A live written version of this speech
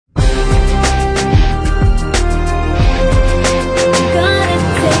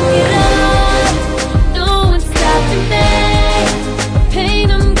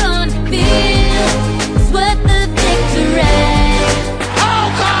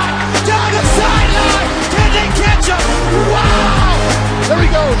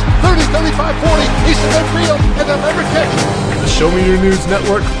throws. 30, 35, 40. He's to midfield, and they'll never catch him. The Show Me Your News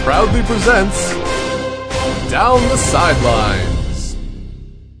Network proudly presents Down the Sidelines.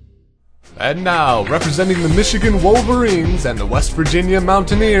 And now, representing the Michigan Wolverines and the West Virginia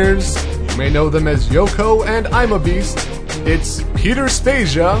Mountaineers, you may know them as Yoko and I'm a Beast, it's Peter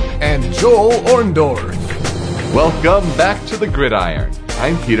Spezia and Joel Orndorff. Welcome back to the Gridiron.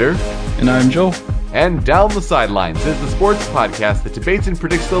 I'm Peter. And I'm Joel. And Down the Sidelines is the sports podcast that debates and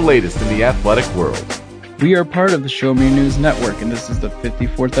predicts the latest in the athletic world. We are part of the Show Me News Network, and this is the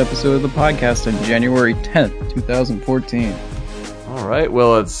 54th episode of the podcast on January 10th, 2014. All right,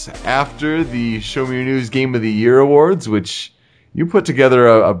 well, it's after the Show Me Your News Game of the Year awards, which you put together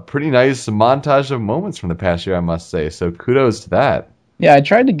a pretty nice montage of moments from the past year, I must say, so kudos to that. Yeah, I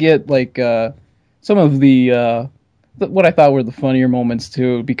tried to get, some of the what I thought were the funnier moments,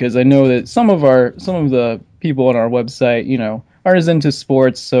 too, because I know that some of the people on our website, aren't as into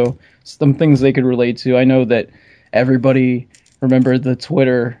sports, so some things they could relate to. I know that everybody remembered the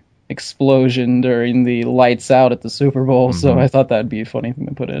Twitter explosion during the lights out at the Super Bowl, so I thought that'd be a funny thing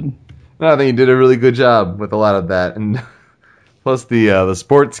to put in. No, I think you did a really good job with a lot of that, and plus the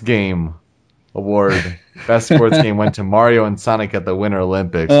sports game award, best sports game went to Mario and Sonic at the Winter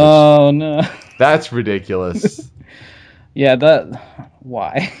Olympics. Oh no, that's ridiculous. Yeah,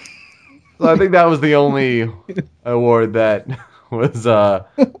 why? So I think that was the only award that was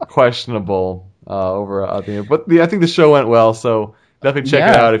questionable over the. But I think the show went well, so definitely check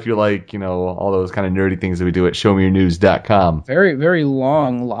it out if you like, all those kind of nerdy things that we do at showmeyournews.com. Very, very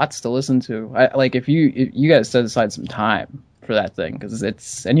long, lots to listen to. If you guys set aside some time for that thing,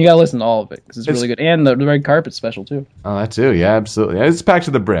 and you gotta listen to all of it because it's really good, and the red carpet special too. Oh, that too, yeah, absolutely. It's packed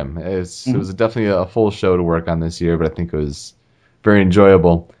to the brim. It was definitely a full show to work on this year, but I think it was very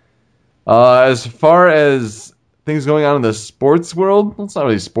enjoyable. As far as things going on in the sports world, well, it's not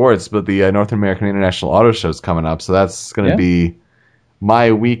really sports, but the North American International Auto Show is coming up, so that's going to be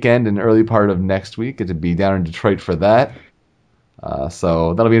my weekend and early part of next week. Get to be down in Detroit for that.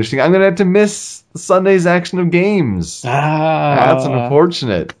 So that'll be interesting. I'm going to have to miss Sunday's action of games. That's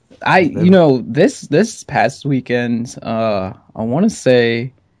unfortunate. This past weekend, I want to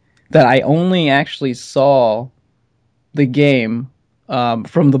say that I only actually saw the game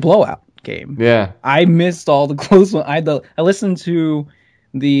from the blowout game. Yeah. I missed all the close one. I listened to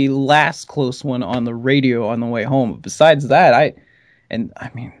the last close one on the radio on the way home. Besides that,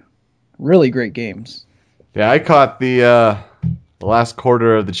 really great games. Yeah, I caught the last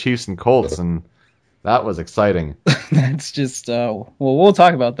quarter of the Chiefs and Colts, and that was exciting. That's just we'll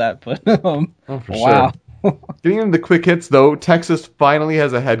talk about that, but wow. Sure. Getting into the quick hits though, Texas finally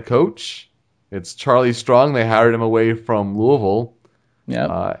has a head coach. It's Charlie Strong. They hired him away from Louisville.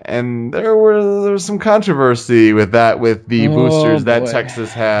 Yeah. And there was some controversy with the boosters that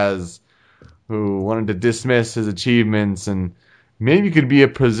Texas has, who wanted to dismiss his achievements and maybe could be a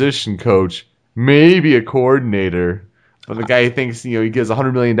position coach, maybe a coordinator. But the guy thinks, he gives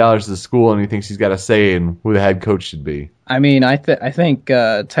 $100 million to the school and he thinks he's got a say in who the head coach should be. I mean, I think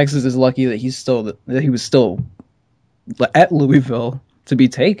Texas is lucky that he was still at Louisville to be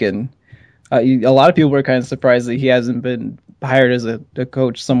taken. A lot of people were kind of surprised that he hasn't been hired as a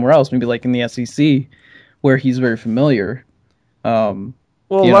coach somewhere else, maybe like in the SEC, where he's very familiar. A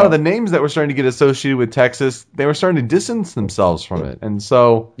lot of the names that were starting to get associated with Texas, they were starting to distance themselves from it. And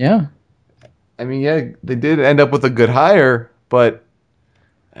so, they did end up with a good hire, but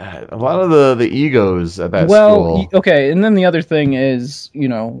a lot of the egos at that school. Okay, and then the other thing is,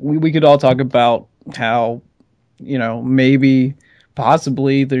 we could all talk about how, maybe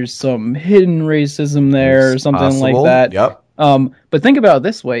possibly there's some hidden racism there or something like that. Yep. But think about it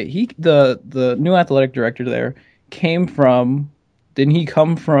this way: the new athletic director there didn't he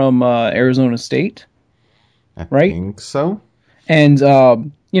come from Arizona State? Right? I think so. And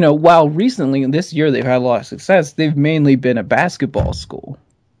while recently this year they've had a lot of success, they've mainly been a basketball school.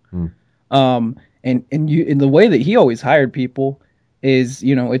 And the way that he always hired people is,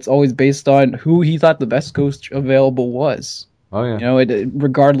 it's always based on who he thought the best coach available was. Oh yeah.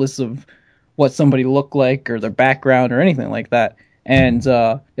 Regardless of what somebody looked like or their background or anything like that. And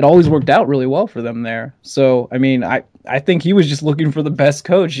it always worked out really well for them there. So, I think he was just looking for the best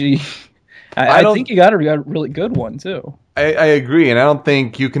coach. I think he got a really good one, too. I agree, and I don't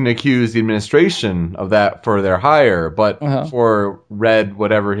think you can accuse the administration of that for their hire, but for Red,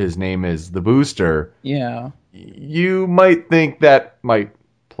 whatever his name is, the booster, you might think that might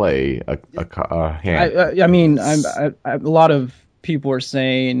play a hand. A lot of people are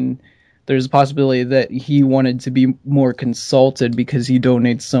saying there's a possibility that he wanted to be more consulted because he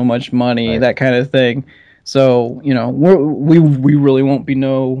donates so much money, that kind of thing. So we really won't be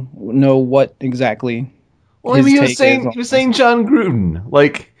know what exactly. Well, his he take is was saying John Gruden.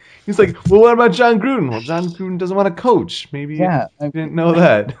 Like, he's like, well, what about John Gruden? Well, John Gruden doesn't want to coach. Maybe you didn't know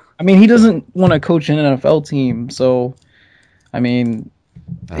that. I mean, he doesn't want to coach an NFL team, so I mean,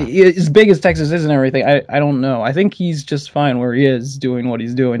 as big as Texas is and everything, I don't know. I think he's just fine where he is, doing what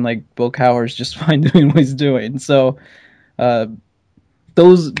he's doing. Like Bill Cowher's just fine doing what he's doing. So,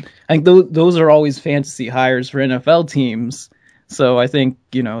 those are always fantasy hires for NFL teams. So I think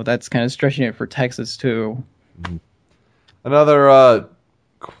that's kind of stretching it for Texas too. Another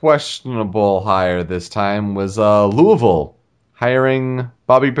questionable hire this time was Louisville hiring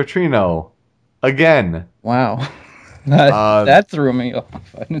Bobby Petrino again. Wow, that threw me off.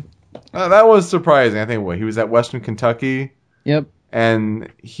 That was surprising. I think he was at Western Kentucky. Yep. And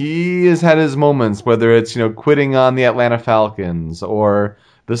he has had his moments, whether it's quitting on the Atlanta Falcons or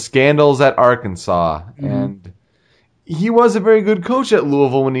the scandals at Arkansas. Mm-hmm. And he was a very good coach at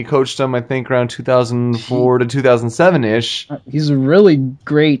Louisville when he coached them, I think, around 2004 to 2007-ish. He's a really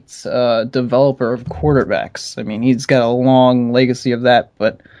great developer of quarterbacks. I mean, he's got a long legacy of that,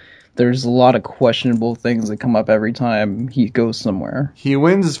 but there's a lot of questionable things that come up every time he goes somewhere. He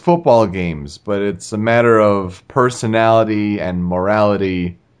wins football games, but it's a matter of personality and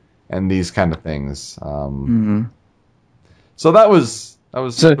morality and these kind of things. So that was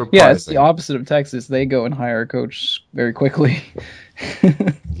surprising. Yeah, it's the opposite of Texas. They go and hire a coach very quickly.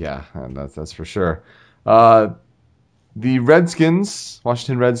 Yeah, that's for sure. The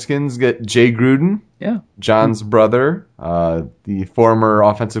Washington Redskins, get Jay Gruden. Yeah. John's brother, the former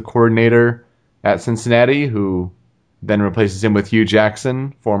offensive coordinator at Cincinnati, who then replaces him with Hugh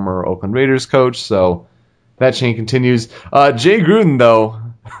Jackson, former Oakland Raiders coach. So that chain continues. Jay Gruden, though,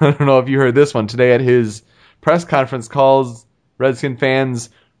 I don't know if you heard this one today at his press conference, calls Redskin fans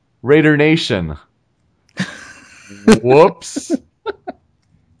Raider Nation. Whoops.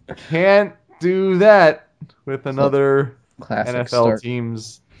 Can't do that with another NFL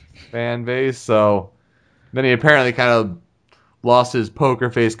team's fan base. So then he apparently kind of lost his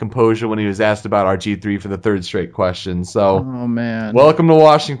poker face composure when he was asked about RG3 for the third straight question. So, oh man, welcome to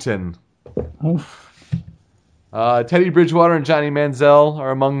Washington. Teddy Bridgewater and Johnny Manziel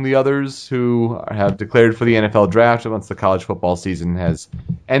are among the others who have declared for the NFL draft once the college football season has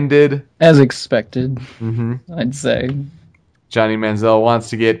ended. As expected, I'd say. Johnny Manziel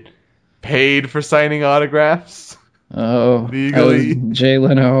wants to get paid for signing autographs. Oh, legally. Jay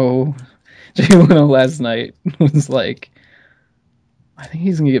Leno last night was like, I think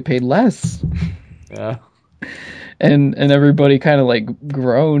he's gonna get paid less. Yeah. And everybody kind of like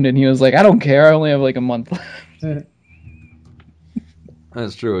groaned, and he was like, I don't care, I only have like a month left.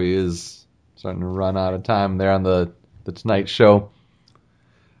 That's true. He is starting to run out of time there on the Tonight Show.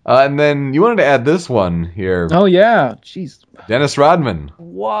 And then you wanted to add this one here. Oh yeah, jeez. Dennis Rodman.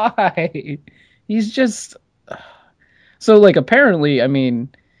 Why? He's just so like apparently. I mean,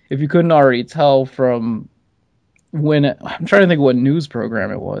 if you couldn't already tell from when I'm trying to think what news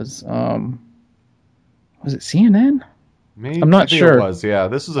program it was. Was it CNN? Maybe. I'm not sure. It was. Yeah,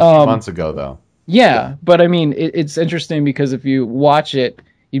 this was a few months ago though. Yeah, but I mean, it's interesting because if you watch it,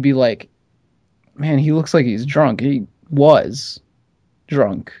 you'd be like, man, he looks like he's drunk. He was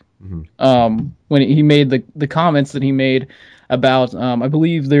drunk. Mm-hmm. When he made the comments that he made about, I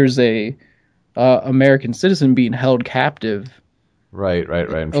believe there's a American citizen being held captive. Right.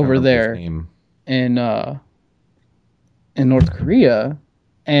 I'm over there in North Korea,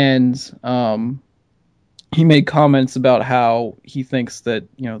 and he made comments about how he thinks that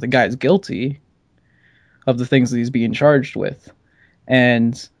the guy's guilty of the things that he's being charged with,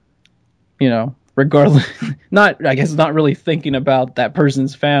 and regardless, not really thinking about that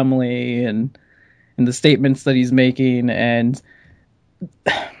person's family and the statements that he's making, and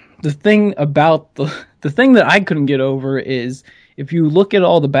the thing about the thing that I couldn't get over is if you look at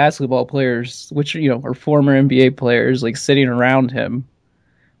all the basketball players, which are former NBA players, like sitting around him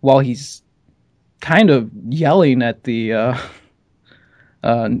while he's kind of yelling at the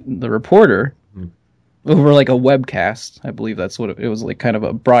reporter over like a webcast. I believe that's what it was, like kind of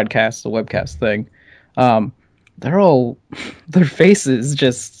a webcast thing. Their faces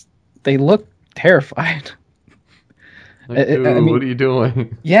just, they look terrified. Like, dude, I mean, what are you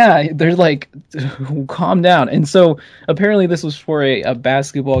doing? Yeah, they're like, calm down. And so apparently this was for a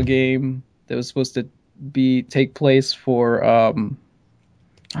basketball game that was supposed to take place for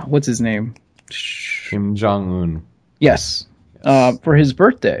what's his name? Kim Jong-un. Yes. For his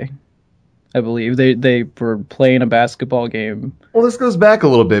birthday, I believe. They were playing a basketball game. Well, this goes back a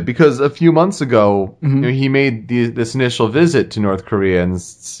little bit because a few months ago, he made this initial visit to North Korea and,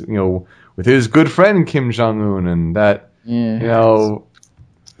 with his good friend Kim Jong Un, and that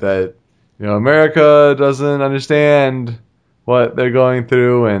America doesn't understand what they're going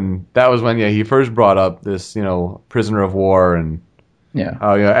through, and that was when he first brought up this prisoner of war, and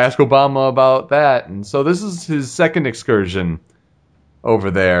ask Obama about that, and so this is his second excursion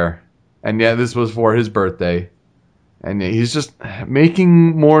over there, and this was for his birthday. And he's just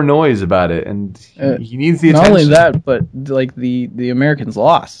making more noise about it, and he needs the attention. Not only that, but like the Americans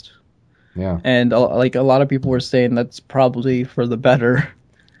lost. Yeah. And like a lot of people were saying that's probably for the better.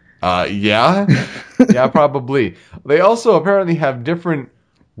 Yeah, probably. They also apparently have different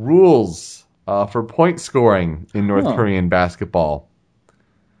rules for point scoring in North Korean basketball.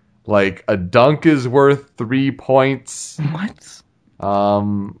 Like a dunk is worth 3 points. What?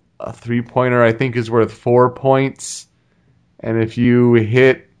 A 3-pointer I think is worth 4 points. And if you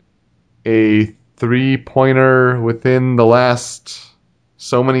hit a 3-pointer within the last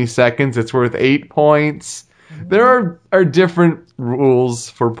so many seconds, it's worth 8 points. There are different rules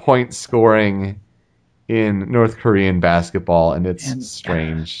for point scoring in North Korean basketball, and it's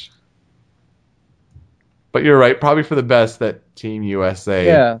strange. But you're right, probably for the best that Team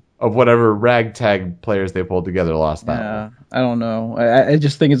USA, of whatever ragtag players they pulled together, lost that one. I don't know. I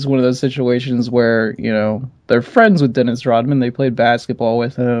just think it's one of those situations where, they're friends with Dennis Rodman. They played basketball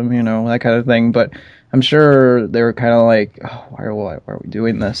with him, that kind of thing. But I'm sure they were kind of like, why are we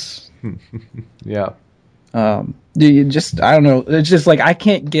doing this? Yeah. I don't know. It's just like I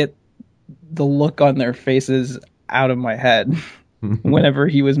can't get the look on their faces out of my head whenever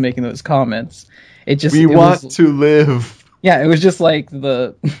he was making those comments. We want to live. Yeah, it was just like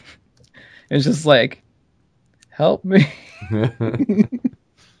help me.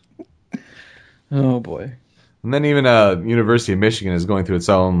 Oh boy. And then even University of Michigan is going through its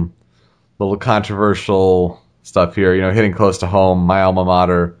own little controversial stuff here, hitting close to home, my alma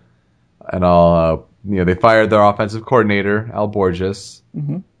mater and all. They fired their offensive coordinator, Al Borges,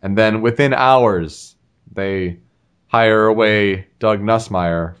 and then within hours they hire away Doug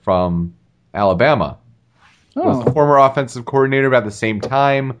Nussmeier from Alabama. Was the former offensive coordinator, but at the same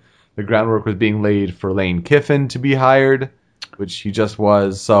time, the groundwork was being laid for Lane Kiffin to be hired, which he just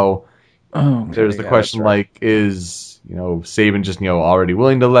was. So there's the question, is Saban just already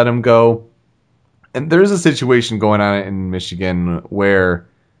willing to let him go? And there's a situation going on in Michigan where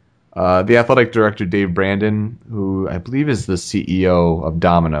the athletic director Dave Brandon, who I believe is the CEO of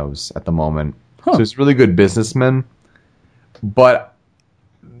Domino's at the moment, so he's a really good businessman, but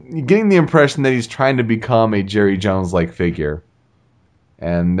getting the impression that he's trying to become a Jerry Jones-like figure.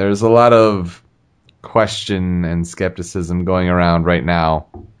 And there's a lot of question and skepticism going around right now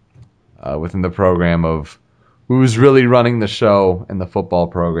within the program of who's really running the show in the football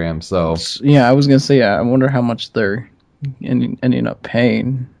program. So I was going to say, I wonder how much they're ending up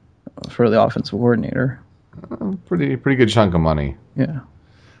paying for the offensive coordinator. Pretty good chunk of money. Yeah.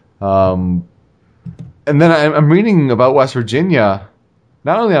 And then I'm reading about West Virginia,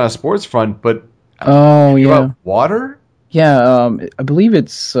 not only on a sports front, but about water. Yeah, I believe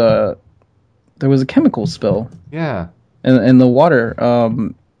it's there was a chemical spill. Yeah, in the water.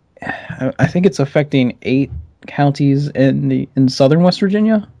 I think it's affecting 8 counties in southern West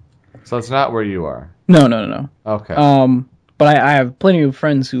Virginia. So it's not where you are. No. Okay. But I have plenty of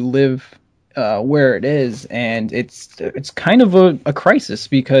friends who live where it is, and it's kind of a crisis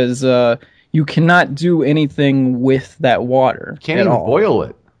because you cannot do anything with that water. You can't even boil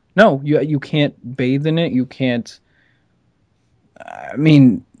it. No, you can't bathe in it. You can't. I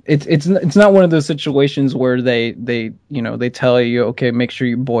mean, it's not one of those situations where they tell you, okay, make sure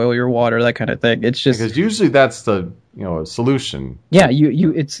you boil your water, that kind of thing. It's just because usually that's the solution. Yeah,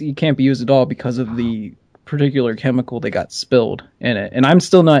 you can't be used at all because of the particular chemical that got spilled in it, and I'm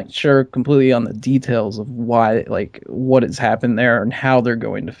still not sure completely on the details of why, what has happened there and how they're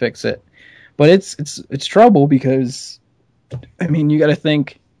going to fix it. But it's trouble because, I mean, you got to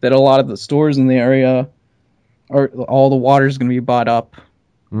think that a lot of the stores in the area all the water is going to be bought up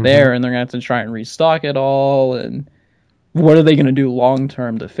there, and they're going to have to try and restock it all. And what are they going to do long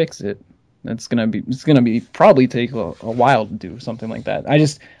term to fix it? It's going to be probably take a while to do something like that.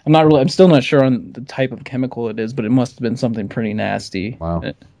 I'm still not sure on the type of chemical it is, but it must have been something pretty nasty. Wow.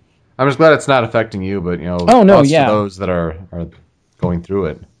 I'm just glad it's not affecting you, but to those that are going through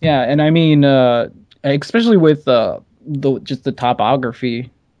it. Yeah, and I mean, especially with just the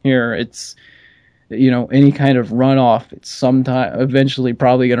topography here, it's any kind of runoff, it's eventually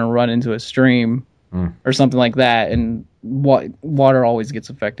probably going to run into a stream or something like that, and water always gets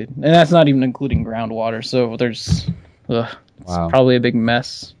affected, and that's not even including groundwater. So it's probably a big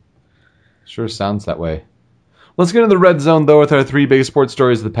mess. Sure sounds that way. Let's get into the red zone, though, with our three big sports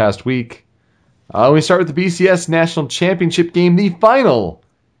stories of the past week. We start with the BCS National Championship game, the final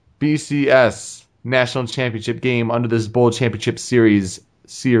BCS National Championship game under this Bowl Championship Series.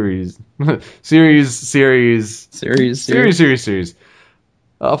 Florida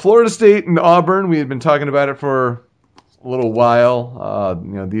State and Auburn, we had been talking about it for a little while.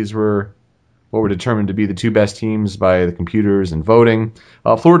 These were what were determined to be the two best teams by the computers and voting.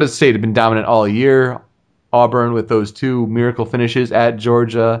 Florida State had been dominant all year. Auburn with those two miracle finishes at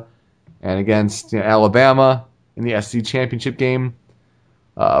Georgia and against Alabama in the SEC championship game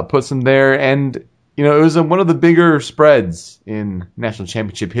puts them there. And, it was one of the bigger spreads in national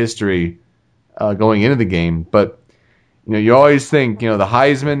championship history going into the game. But, you always think, the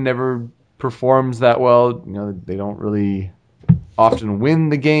Heisman never performs that well. They don't really often win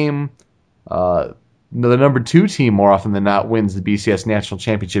the game. The number 2 team more often than not wins the BCS National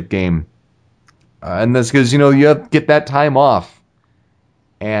Championship game. And that's because, you have to get that time off.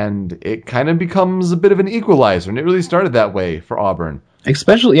 And it kind of becomes a bit of an equalizer. And it really started that way for Auburn.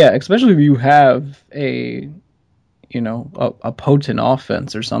 Especially if you have a potent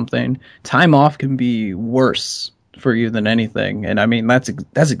offense or something. Time off can be worse for you than anything. And I mean, that's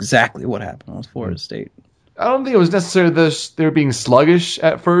exactly what happened with Florida State. I don't think it was necessarily they were being sluggish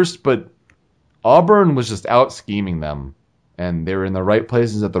at first, but Auburn was just out scheming them. And they were in the right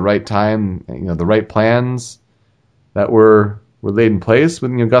places at the right time, the right plans that were laid in place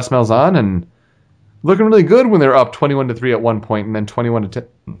with Gus Malzahn, and looking really good when they were up 21-3 at one point, and then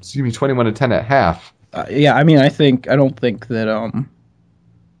 21-10 at half. I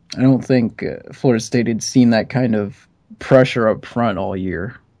don't think Florida State had seen that kind of pressure up front all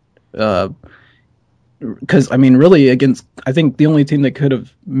year. Because really I think the only team that could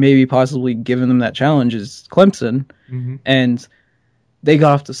have maybe possibly given them that challenge is Clemson, and they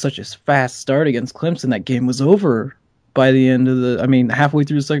got off to such a fast start against Clemson. That game was over by the end of halfway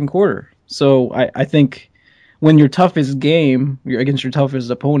through the second quarter. So I think when your toughest game against your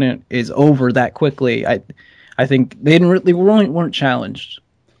toughest opponent is over that quickly, I think they weren't challenged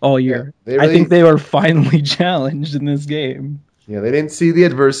all year. Yeah, I think they were finally challenged in this game. Yeah, they didn't see the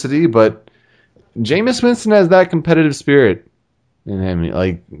adversity, but Jameis Winston has that competitive spirit in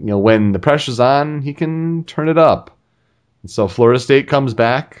him. When the pressure's on, he can turn it up. And so Florida State comes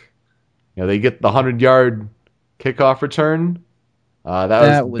back. They get the 100-yard kickoff return.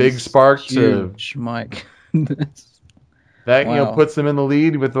 That was big spark huge, Mike. That puts them in the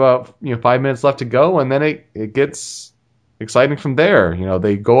lead with about 5 minutes left to go, and then it gets exciting from there.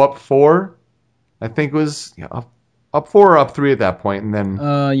 They go up 4. I think it was up 4 or up 3 at that point, and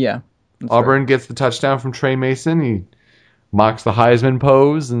then Auburn gets the touchdown from Trey Mason. He mocks the Heisman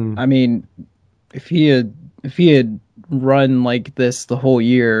pose, and I mean, if he had run like this the whole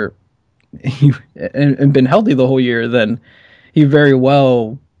year and been healthy the whole year, then he very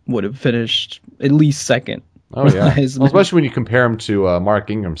well would have finished at least second. Oh yeah, well, especially when you compare him to Mark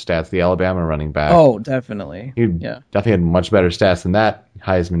Ingram's stats, the Alabama running back. Oh, definitely. He definitely had much better stats than that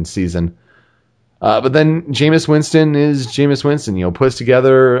Heisman season. But then Jameis Winston is Jameis Winston. Puts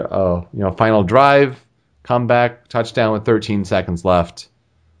together a final drive, comeback, touchdown with 13 seconds left.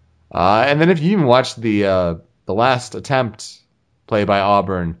 And then if you even watch the last attempt play by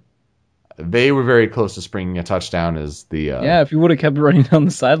Auburn, they were very close to springing a touchdown as the... if you would have kept running down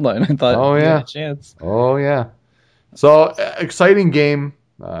the sideline, I thought you had a chance. Oh, yeah. So, exciting game.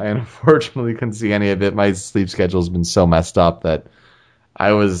 And unfortunately couldn't see any of it. My sleep schedule's been so messed up that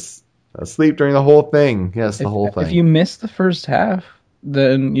I was asleep during the whole thing. Yes, the whole thing. If you missed the first half,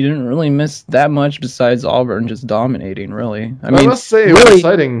 then you didn't really miss that much besides Auburn just dominating, really. I must say, it was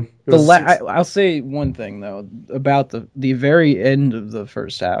exciting. I'll say one thing, though, about the very end of the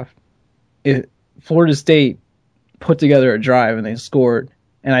first half. Florida State put together a drive and they scored,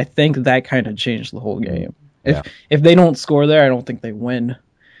 and I think that kind of changed the whole game. If they don't score there, I don't think they win.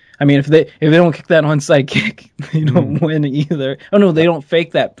 I mean, if they don't kick that onside kick, they don't win either. Oh no, they don't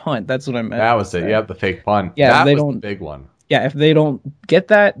fake that punt. That's what I meant. That was it. You have the fake punt. Yeah, that was the big one. Yeah, if they don't get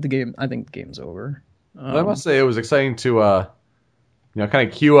that, I think the game's over. I must say it was exciting to kind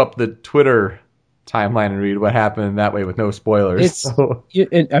of queue up the Twitter timeline and read what happened that way with no spoilers.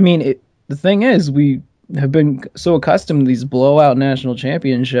 The thing is, we have been so accustomed to these blowout national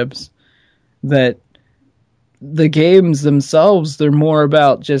championships that the games themselves, they're more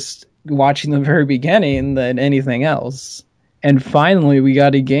about just watching the very beginning than anything else. And finally, we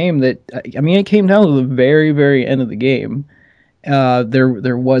got a game that, it came down to the very, very end of the game.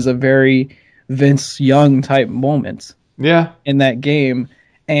 There was a very Vince Young type moment in that game.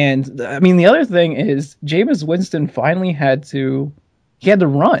 And, the other thing is Jameis Winston finally had to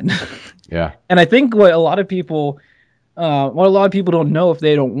run. Yeah. And I think what a lot of people don't know if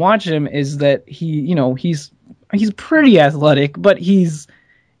they don't watch him is that he's pretty athletic, but he's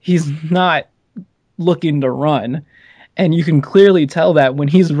not looking to run. And you can clearly tell that when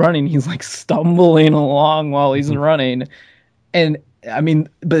he's running, he's like stumbling along while he's running. And I mean,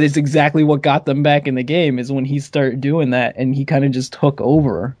 but it's exactly what got them back in the game is when he started doing that, and he kind of just took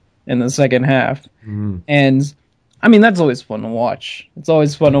over in the second half. And I mean, that's always fun to watch. It's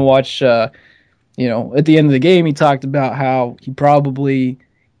always fun to watch. At the end of the game, he talked about how he probably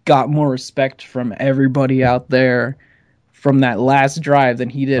got more respect from everybody out there from that last drive than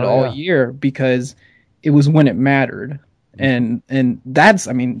he did all year, because it was when it mattered. And that's,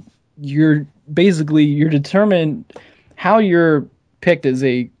 I mean, you're determined how you're picked as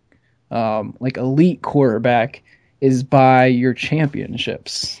a elite quarterback is by your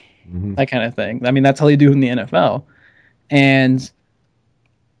championships, that kind of thing. I mean, that's how they do in the NFL. And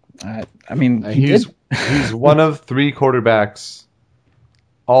I mean, he's one of 3 quarterbacks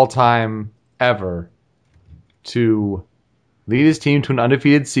all time ever to lead his team to an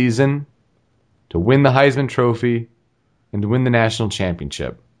undefeated season, to win the Heisman Trophy, and to win the national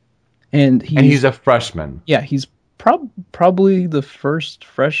championship. And he's a freshman. Yeah, he's probably the first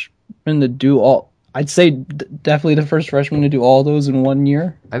freshman to do all. I'd say definitely the first freshman to do all those in 1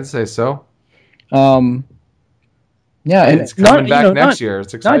 year. I'd say so. Yeah, and it's coming back next year.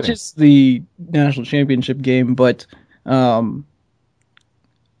 It's exciting. Not just the national championship game, but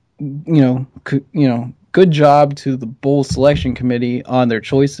good job to the bowl selection committee on their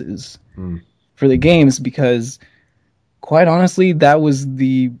choices for the games, because quite honestly, that was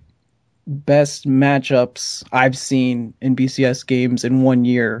the best matchups I've seen in BCS games in 1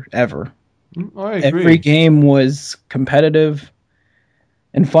 year ever. I agree. Every game was competitive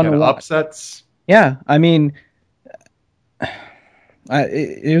and fun to watch. Upsets. Yeah, I mean,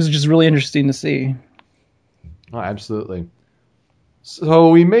 it was just really interesting to see. Oh, absolutely. So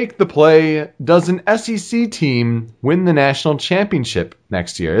we make the play. Does an SEC team win the national championship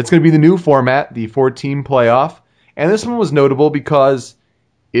next year? It's going to be the new format, the 4-team playoff. And this one was notable because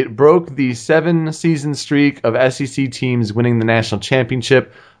it broke the 7-season streak of SEC teams winning the national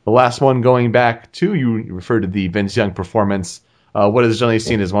championship. The last one going back to, you referred to the Vince Young performance, what is generally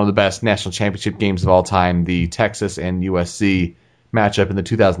seen as one of the best national championship games of all time, the Texas and USC matchup in the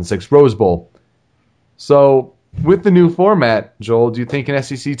 2006 Rose Bowl. So, with the new format, Joel, do you think an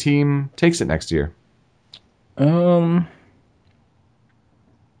SEC team takes it next year? I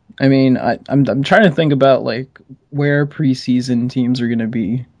mean, I'm trying to think about like where preseason teams are going to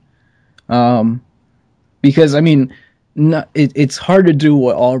be, because I mean, it's hard to do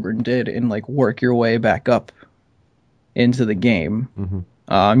what Auburn did and like work your way back up into the game.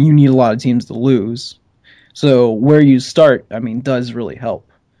 You need a lot of teams to lose, so where you start, I mean, does really help.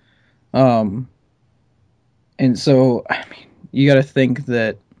 And so, I mean, you got to think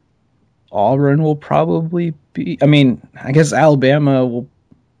that Auburn will probably be. I mean, I guess Alabama will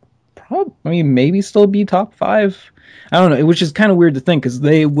maybe still be top 5. I don't know, which is kind of weird to think because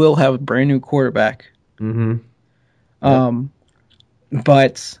they will have a brand new quarterback. But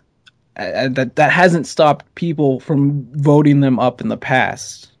that hasn't stopped people from voting them up in the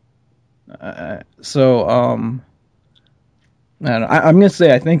past. I don't know. I'm gonna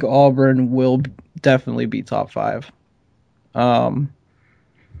say I think Auburn will definitely be top 5. Well,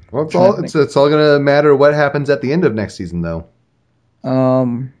 it's all gonna matter what happens at the end of next season, though.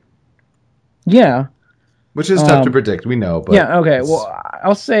 Yeah. Which is tough to predict, we know. But yeah. Okay. Well,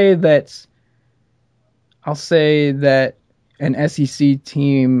 I'll say that an SEC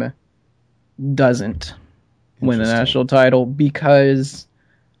team doesn't win the national title because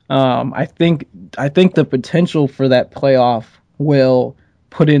I think the potential for that playoff will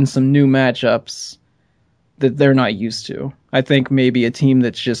put in some new matchups that they're not used to. I think maybe a team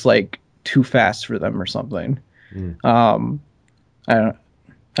that's just like too fast for them or something. I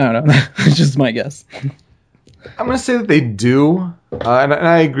don't know. That's just my guess. I'm going to say that they do, and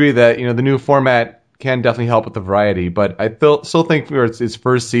I agree that the new format can definitely help with the variety. But I still think for its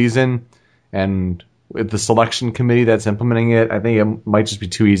first season, and with the selection committee that's implementing it, I think it might just be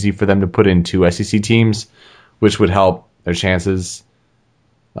too easy for them to put in 2 SEC teams, which would help their chances.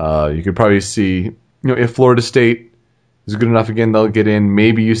 You could probably see, if Florida State is good enough again, they'll get in.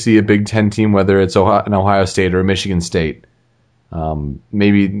 Maybe you see a Big Ten team, whether it's an Ohio State or a Michigan State.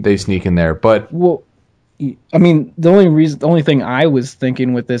 Maybe they sneak in there, but I mean, the only thing I was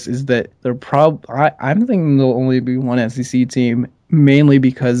thinking with this is that I'm thinking there'll only be one SEC team, mainly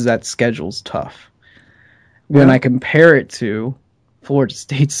because that schedule's tough. When I compare it to Florida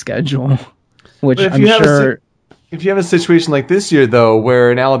State's schedule, which I'm sure if you have a situation like this year, though,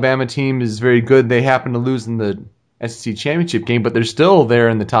 where an Alabama team is very good, they happen to lose in the SEC championship game, but they're still there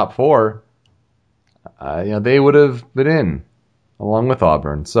in the top 4, they would have been in along with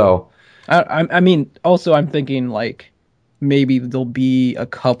Auburn. So, I mean, also I'm thinking like maybe there'll be a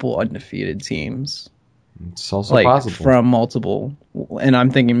couple undefeated teams. It's also possible from multiple, and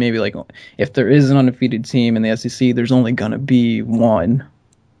I'm thinking maybe like if there is an undefeated team in the SEC, there's only gonna be one,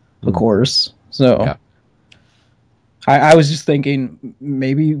 of course. So. Yeah. I was just thinking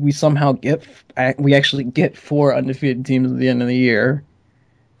maybe we somehow actually get 4 undefeated teams at the end of the year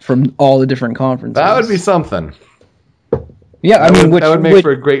from all the different conferences. That would be something. Yeah, that would make for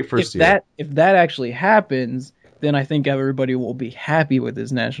a great first year. If that actually happens, then I think everybody will be happy with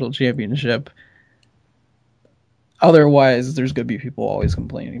this national championship. Otherwise, there's going to be people always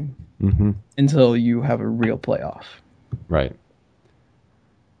complaining until you have a real playoff. Right.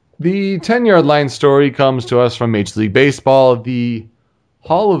 The 10-yard line story comes to us from Major League Baseball. The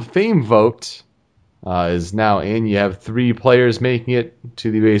Hall of Fame vote is now in. You have 3 players making it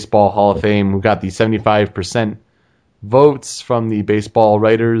to the Baseball Hall of Fame who got the 75% votes from the Baseball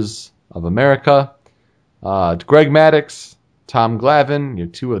Writers of America. Greg Maddux, Tom Glavine, you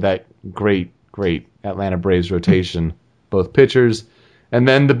have 2 of that great Atlanta Braves rotation, both pitchers. And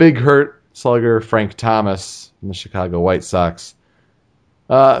then the big hurt slugger, Frank Thomas, from the Chicago White Sox.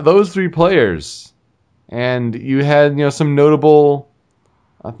 Those 3 players, and you had some notable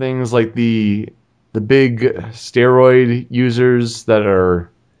things like the big steroid users that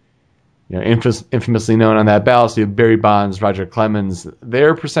are infamously known on that ballot. So you have Barry Bonds, Roger Clemens.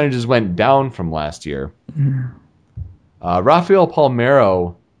 Their percentages went down from last year. Rafael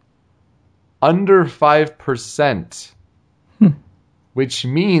Palmeiro under 5%, which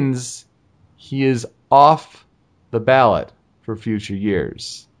means he is off the ballot for future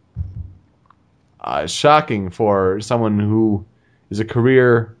years. Shocking for someone who is a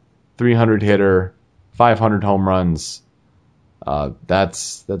career 300 hitter, 500 home runs.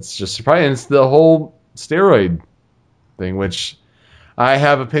 That's just surprising. It's the whole steroid thing, which I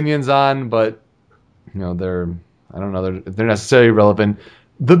have opinions on, but they're necessarily relevant.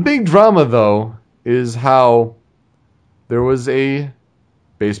 The big drama, though, is how there was a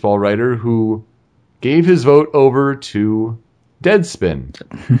baseball writer who gave his vote over to Deadspin,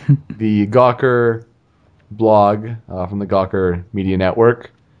 the Gawker blog from the Gawker Media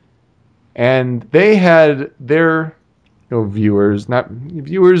Network. And they had their readers,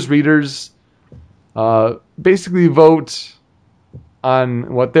 basically vote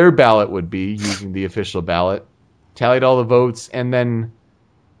on what their ballot would be using the official ballot, tallied all the votes, and then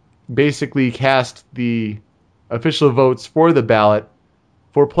basically cast the official votes for the ballot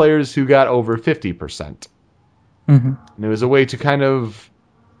for players who got over 50%. And it was a way to kind of,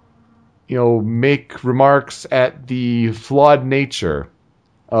 make remarks at the flawed nature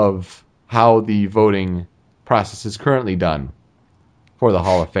of how the voting process is currently done for the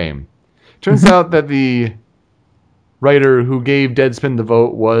Hall of Fame. Turns out that the writer who gave Deadspin the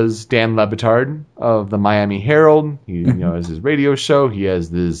vote was Dan Le Batard of the Miami Herald. He has his radio show. He has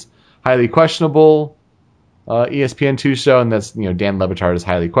this highly questionable ESPN2 show, and that's, Dan Le Batard is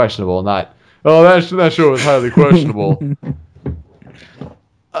highly questionable, not, that show was highly questionable.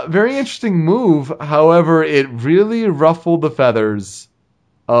 A very interesting move. However, it really ruffled the feathers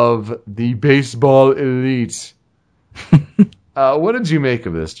of the baseball elite. What did you make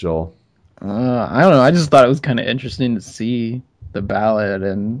of this, Joel? I don't know. I just thought it was kind of interesting to see the ballot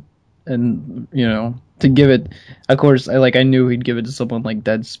and to give it. Of course, I knew he'd give it to someone like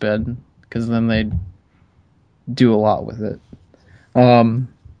Deadspin because then they'd do a lot with it. I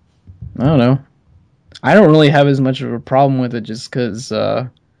don't know. I don't really have as much of a problem with it just because,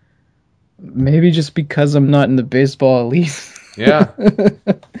 maybe just because I'm not in the baseball elite. Yeah.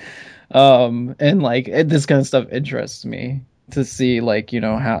 And this kind of stuff interests me to see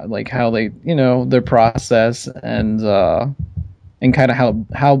how they, their process and kind of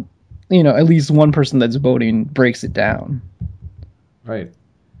how at least one person that's voting breaks it down. Right.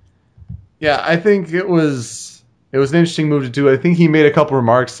 Yeah, I think it was an interesting move to do. I think he made a couple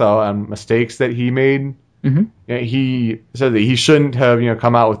remarks on mistakes that he made. Mm-hmm. He said that he shouldn't have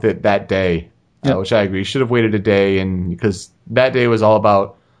come out with it that day, which I agree. He should have waited a day, and because that day was all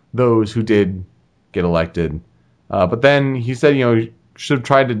about those who did get elected. But then he said he should have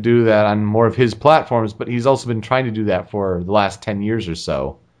tried to do that on more of his platforms, but he's also been trying to do that for the last 10 years or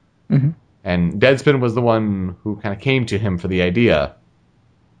so. Mm-hmm. And Deadspin was the one who kind of came to him for the idea.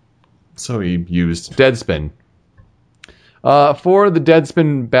 So he used Deadspin. For the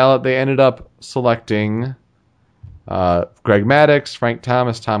Deadspin ballot, they ended up selecting Greg Maddux, Frank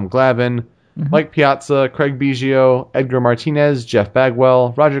Thomas, Tom Glavine, Mike Piazza, Craig Biggio, Edgar Martinez, Jeff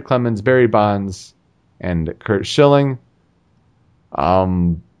Bagwell, Roger Clemens, Barry Bonds, and Curt Schilling. I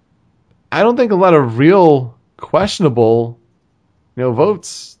don't think a lot of real questionable,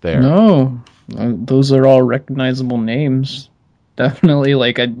 votes there. No, those are all recognizable names. Definitely,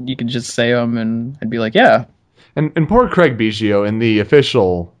 you could just say them, and I'd be like, yeah. And poor Craig Biggio in the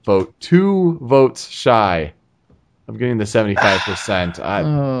official vote, 2 votes shy of getting the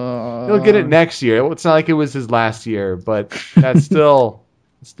 75%. He'll get it next year. It's not like it was his last year, but that's still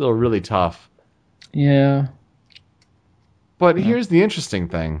really tough. Yeah. But here's the interesting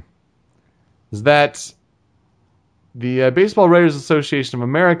thing, is that the Baseball Writers Association of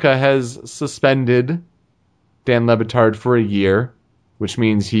America has suspended Dan Le Batard for a year, which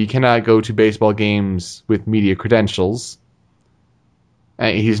means he cannot go to baseball games with media credentials.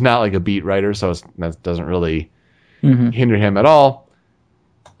 He's not like a beat writer, so that doesn't really hinder him at all.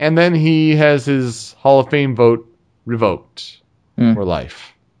 And then he has his Hall of Fame vote revoked for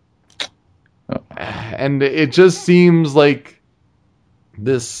life. And it just seems like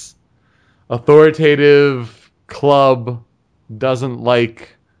this authoritative club doesn't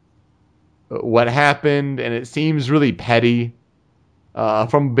like what happened, and it seems really petty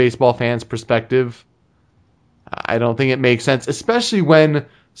from a baseball fan's perspective. I don't think it makes sense, especially when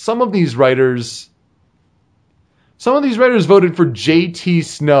some of these writers voted for J.T.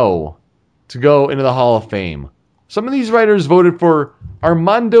 Snow to go into the Hall of Fame. Some of these writers voted for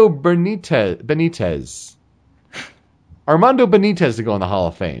Armando Benitez. Armando Benitez to go in the Hall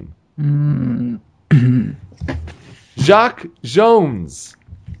of Fame. Jacques Jones.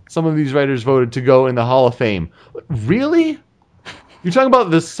 Some of these writers voted to go in the Hall of Fame. Really? You're talking about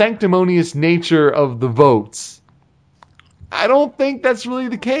the sanctimonious nature of the votes. I don't think that's really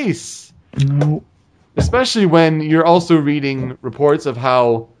the case. No. Especially when you're also reading reports of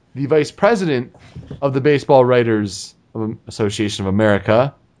how the vice president of the Baseball Writers Association of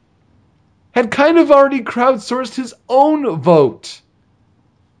America had kind of already crowdsourced his own vote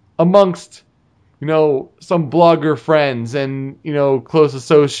amongst, some blogger friends and, close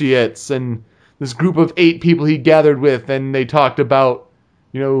associates and this group of 8 people he gathered with, and they talked about,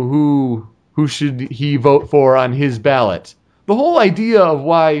 who should he vote for on his ballot. The whole idea of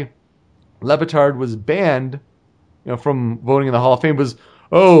why Le Batard was banned, from voting in the Hall of Fame was,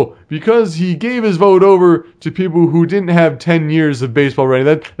 because he gave his vote over to people who didn't have 10 years of baseball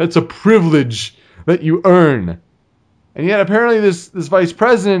writing. That's a privilege that you earn. And yet apparently this vice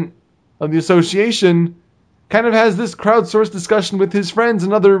president of the association kind of has this crowdsourced discussion with his friends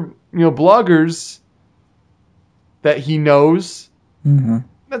and other, bloggers that he knows. Mm-hmm.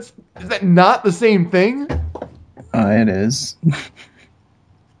 Is that not the same thing? It is. It's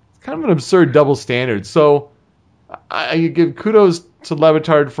kind of an absurd double standard. So I give kudos to Le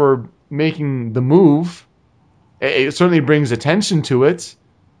Batard for making the move. It certainly brings attention to it.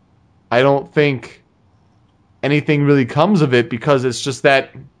 I don't think anything really comes of it because it's just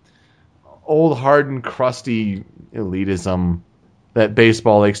that old, hardened, crusty elitism that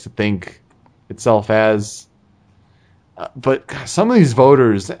baseball likes to think itself as. But some of these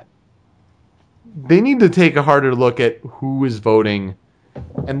voters, they need to take a harder look at who is voting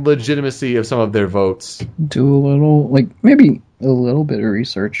and legitimacy of some of their votes. Do a little, maybe a little bit of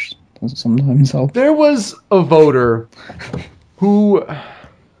research sometimes help. There was a voter who,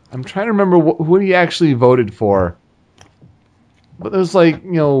 I'm trying to remember who he actually voted for. But there's what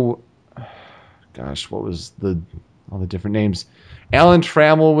was all the different names? Alan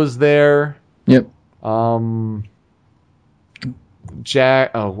Trammell was there. Yep. What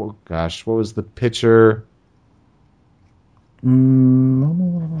was the pitcher?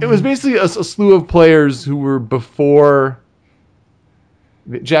 It was basically a slew of players who were before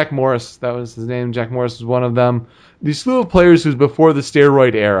Jack Morris. That was his name. Jack Morris was one of them. The slew of players who was before the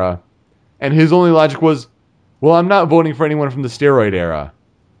steroid era. And his only logic was, well, I'm not voting for anyone from the steroid era.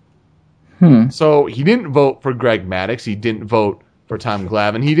 So he didn't vote for Greg Maddux. He didn't vote for Tom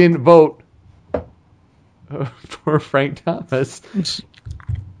Glavine. He didn't vote for Frank Thomas.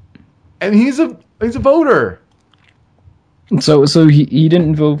 And he's a voter. So he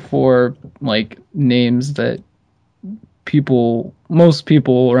didn't vote for names that most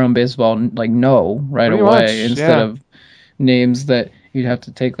people around baseball know right Pretty away much, instead of names that you'd have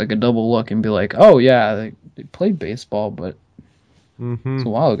to take a double look and be like, oh yeah, they played baseball, but it's a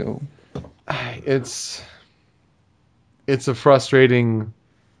while ago. It's a frustrating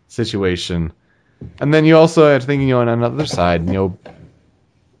situation. And then you also have to think, on another side,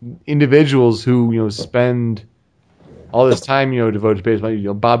 individuals who, spend all this time, devoted to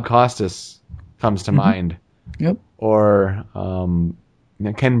baseball. Bob Costas comes to mind. Yep. Or,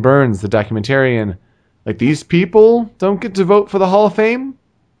 Ken Burns, the documentarian, like, these people don't get to vote for the Hall of Fame?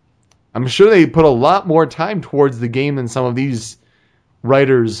 I'm sure they put a lot more time towards the game than some of these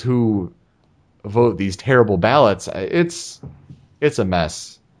writers who vote these terrible ballots. It's a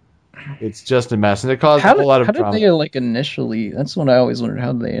mess. It's just a mess, and it caused a whole lot of drama. How did they, like, initially... That's what I always wondered,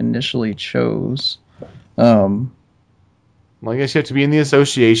 how they initially chose. Well, I guess you have to be in the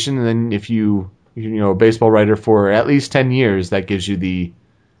association, and then if you a baseball writer for at least 10 years, that gives you the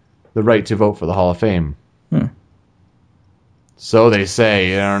right to vote for the Hall of Fame. So they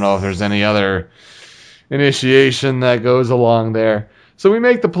say. I don't know if there's any other initiation that goes along there. So we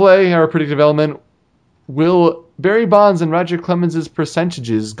make the play, our predictive element. Will Barry Bonds and Roger Clemens'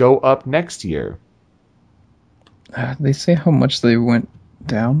 percentages go up next year? They say how much they went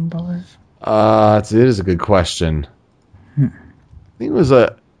down by? It is a good question. I think it was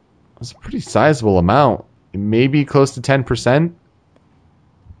a pretty sizable amount. Maybe close to 10%.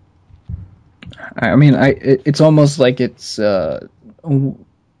 I mean, it's almost like it's how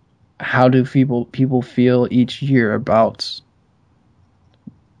do people feel each year about,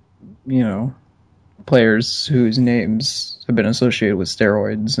 players whose names have been associated with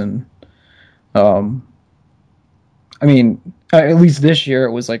steroids, and I mean, at least this year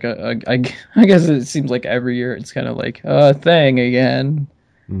it was like I guess it seems like every year it's kind of like a thing again,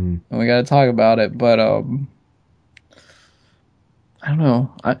 and we got to talk about it. But I don't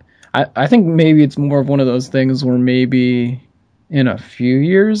know. I think maybe it's more of one of those things where maybe in a few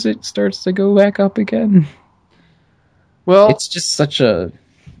years it starts to go back up again. Well, it's just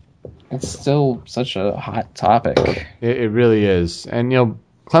it's still such a hot topic. It really is. And,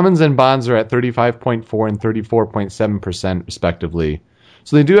 Clemens and Bonds are at 35.4 and 34.7% respectively.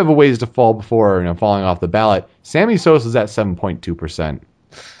 So they do have a ways to fall before, falling off the ballot. Sammy Sosa's at 7.2%.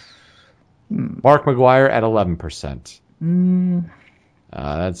 Mark McGwire at 11%.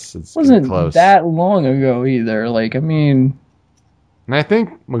 That's wasn't close. That long ago either. Like, I mean, and I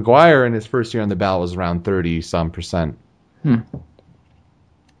think McGwire in his first year on the ballot was around 30-some%.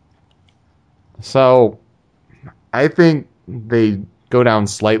 So I think they go down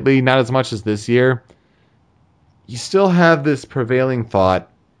slightly, not as much as this year. You still have this prevailing thought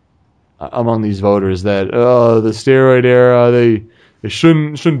among these voters that the steroid era, they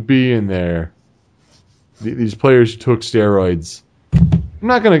shouldn't be in there. These players took steroids. I'm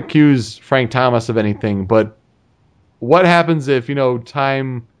not going to accuse Frank Thomas of anything, but what happens if,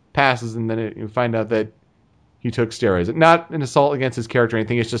 time passes and then you find out that he took steroids? Not an assault against his character or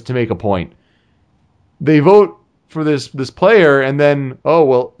anything, it's just to make a point. They vote for this player, and then,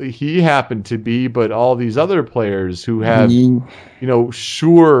 he happened to be, but all these other players who have,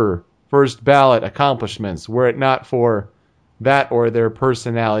 sure first ballot accomplishments, were it not for that or their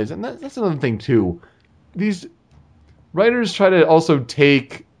personalities. And that's another thing, too. These writers try to also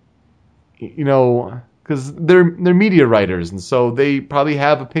take, because they're media writers, and so they probably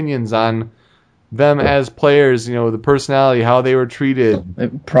have opinions on them as players, the personality, how they were treated. They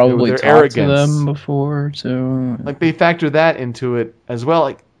probably their talked arrogance to them before, too. Like, they factor that into it as well.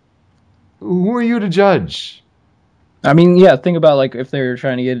 Like, who are you to judge? I mean, yeah, think about, like, if they were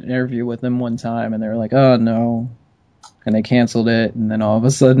trying to get an interview with them one time, and they were like, oh, no, and they canceled it, and then all of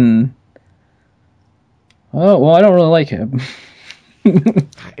a sudden, oh, well, I don't really like him.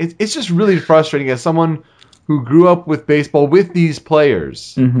 It's just really frustrating as someone who grew up with baseball with these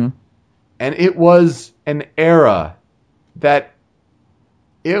players. Mm-hmm. And it was an era that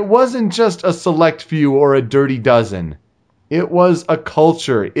it wasn't just a select few or a dirty dozen. It was a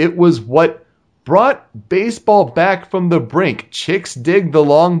culture. It was what brought baseball back from the brink. Chicks dig the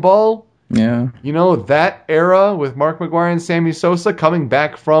long ball. Yeah. That era with Mark McGwire and Sammy Sosa coming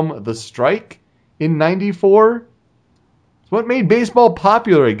back from the strike in 94. It's what made baseball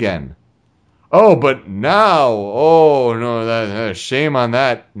popular again. Oh, but now, oh no, shame on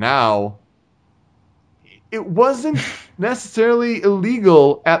that now. It wasn't necessarily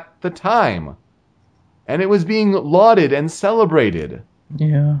illegal at the time. And it was being lauded and celebrated.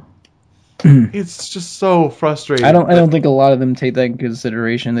 Yeah. It's just so frustrating. I don't think a lot of them take that in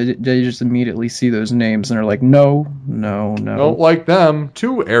consideration. They just immediately see those names and are like, no. Don't like them.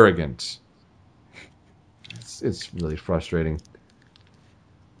 Too arrogant. It's really frustrating.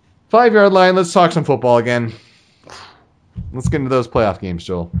 5-yard line. Let's talk some football again. Let's get into those playoff games,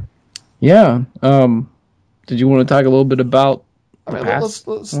 Joel. Yeah. Did you want to talk a little bit about let's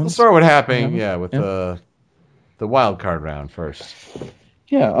start with what happened. Yeah, with the wild card round first.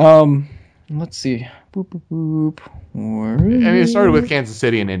 Yeah. Let's see. Boop, boop, boop. It started with Kansas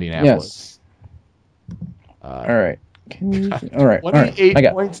City and Indianapolis. Yes. All right. All right.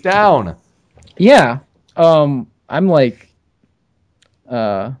 28 points down. Yeah. I'm like,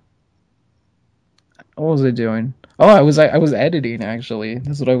 what was I doing? Oh, I was editing actually.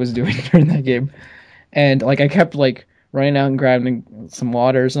 That's what I was doing during that game. And like I kept like running out and grabbing some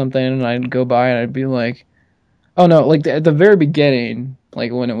water or something, and I'd go by and I'd be like, oh no, like at the very beginning,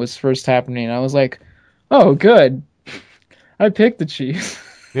 like when it was first happening, I was like, oh good, I picked the Chiefs.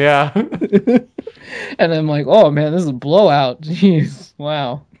 Yeah. And I'm like, oh man, this is a blowout. Jeez,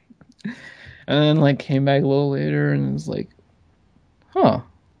 wow. And then like came back a little later and it was like, huh,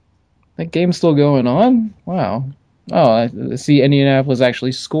 that game's still going on? Wow. Oh, I see Indianapolis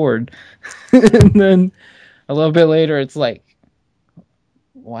actually scored. And then a little bit later, it's like,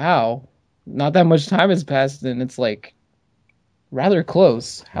 wow, not that much time has passed, and it's like rather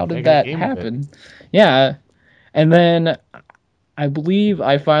close. How did that happen? Yeah. And then I believe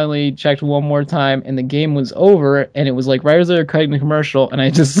I finally checked one more time, and the game was over, and it was like right as they were cutting the commercial, and I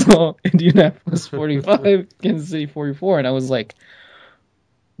just saw Indianapolis 45, Kansas City 44, and I was like,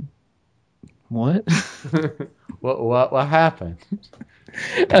 what? What happened?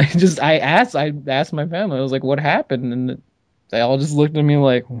 I asked my family. I was like, what happened? And they all just looked at me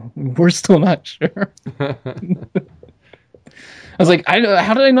like, we're still not sure. I was like, how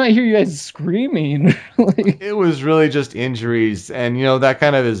did I not hear you guys screaming? Like, it was really just injuries, and that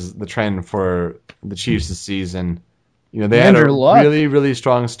kind of is the trend for the Chiefs this season. They had a really, really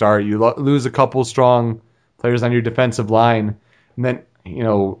strong start. You lose a couple strong players on your defensive line, and then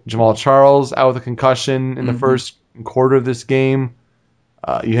Jamal Charles out with a concussion in the first quarter of this game.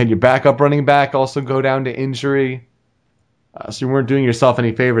 You had your backup running back also go down to injury, so you weren't doing yourself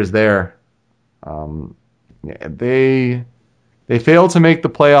any favors there. They failed to make the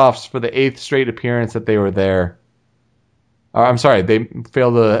playoffs for the 8th straight appearance that they were there. I'm sorry, they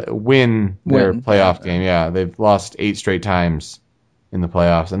failed to win their playoff game. Yeah, they've lost 8 straight times in the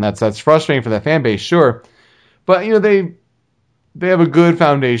playoffs, and that's frustrating for that fan base, sure. But they have a good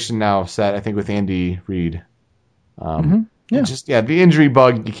foundation now set, I think, with Andy Reid. Yeah. The injury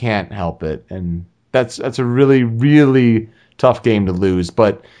bug, you can't help it, and that's a really, really tough game to lose.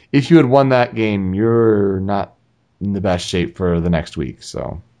 But if you had won that game, you're not in the best shape for the next week.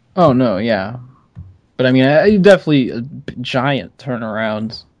 So. Oh no, yeah, but I mean, definitely a giant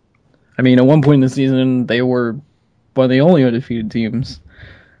turnaround. I mean, at one point in the season, they were one of the only undefeated teams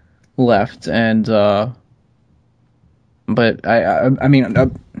left, and but I mean,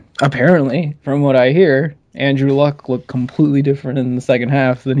 apparently, from what I hear, Andrew Luck looked completely different in the second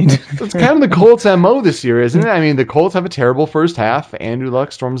half than he did. It's kind of the Colts' MO this year, isn't it? I mean, the Colts have a terrible first half. Andrew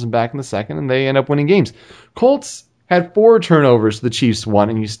Luck storms them back in the second, and they end up winning games. Colts had 4 turnovers, the Chiefs won,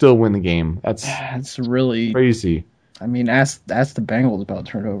 and you still win the game. That's really crazy. I mean, ask the Bengals about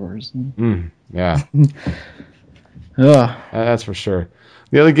turnovers. Yeah. That's for sure.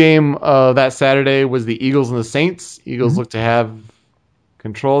 The other game that Saturday was the Eagles and the Saints. Eagles look to have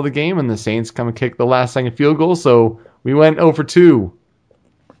control of the game, and the Saints come and kick the last-second field goal, so we went 0 for 2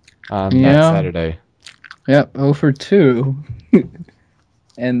 on that Saturday. Yep, 0 for 2.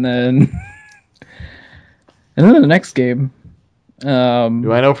 And then the next game. We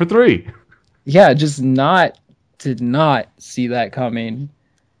went 0 for 3. Yeah, did not see that coming.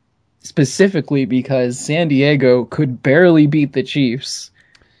 Specifically because San Diego could barely beat the Chiefs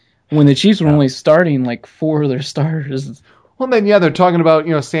when the Chiefs were only starting like 4 of their starters. Well, then, they're talking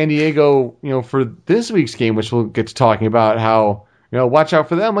about, San Diego, for this week's game, which we'll get to talking about how, watch out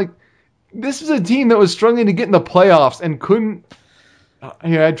for them. Like, this is a team that was struggling to get in the playoffs and couldn't,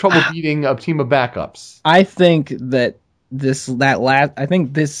 had trouble beating a team of backups. I think that this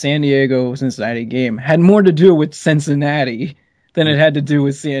San Diego Cincinnati game had more to do with Cincinnati than it had to do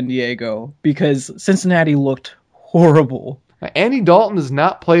with San Diego, because Cincinnati looked horrible. Andy Dalton has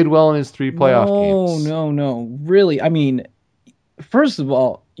not played well in his 3 playoff games. No. Really, I mean, first of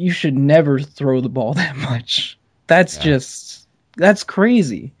all, you should never throw the ball that much. That's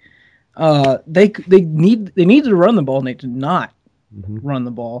crazy. They needed to run the ball, and they did not run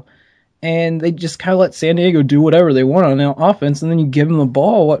the ball. And they just kind of let San Diego do whatever they want on offense, and then you give them the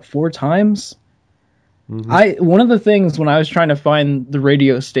ball, 4 times? One of the things when I was trying to find the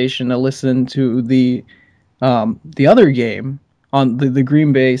radio station to listen to the other game, on the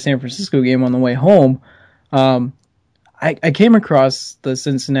Green Bay San Francisco game on the way home, I came across the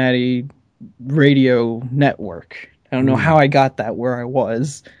Cincinnati radio network. I don't know how I got that where I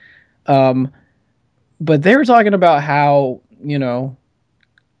was, but they were talking about how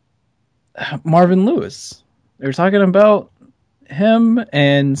Marvin Lewis. They were talking about him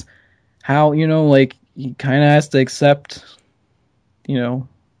and how he kind of has to accept,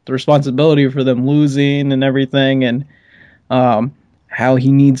 the responsibility for them losing and everything, and how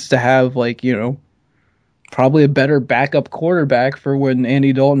he needs to have probably a better backup quarterback for when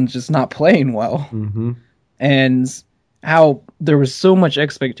Andy Dalton's just not playing well. Mm-hmm. And how there was so much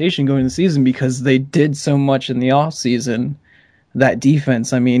expectation going into the season because they did so much in the offseason. That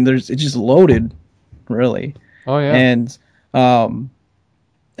defense, I mean, it's just loaded, really. Oh, yeah. And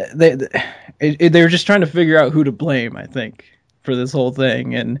they were just trying to figure out who to blame, I think, for this whole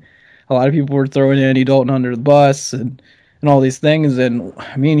thing. And a lot of people were throwing Andy Dalton under the bus and all these things. And,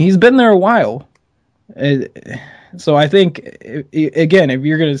 I mean, he's been there a while. So I think, again, if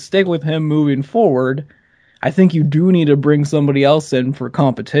you're going to stick with him moving forward, I think you do need to bring somebody else in for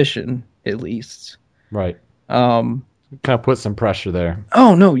competition, at least. Right. Kind of put some pressure there.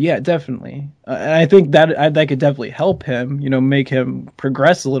 Oh, no, yeah, definitely. I think that could definitely help him, make him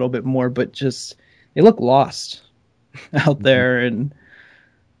progress a little bit more, but just, they look lost out there, and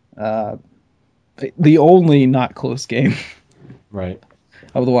the only not close game right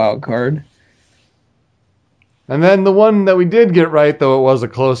of the wild card. And then the one that we did get right, though it was a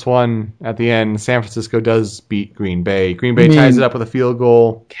close one at the end, San Francisco does beat Green Bay. Green Bay ties it up with a field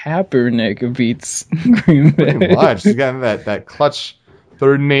goal. Kaepernick beats Green Bay. Pretty much. He's got that clutch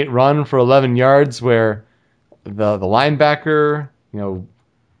 3rd and 8 run for 11 yards where the linebacker,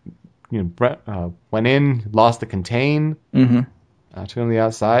 went in, lost the contain, took him to the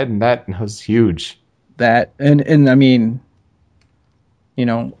outside, and that was huge. That, and I mean,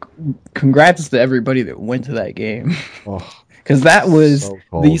 congrats to everybody that went to that game. Because that was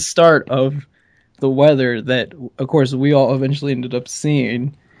so the start of the weather that, of course, we all eventually ended up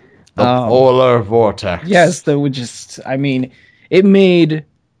seeing. The polar vortex. Yes, that would just, I mean, it made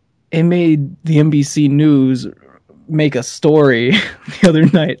the NBC News make a story the other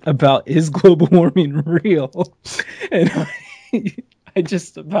night about, is global warming real? And I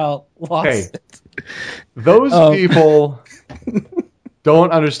just about lost it. Those people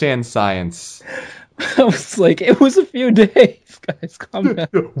don't understand science. I was like, it was a few days, guys. Calm down.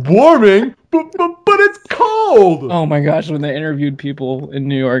 Warming, but it's cold. Oh my gosh, when they interviewed people in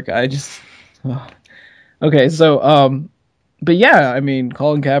New York, I just... Okay, so, but yeah, I mean,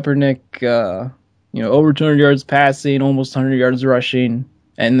 Colin Kaepernick, over 200 yards passing, almost 100 yards rushing,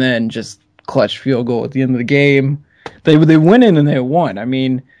 and then just clutch field goal at the end of the game. They went in and they won. I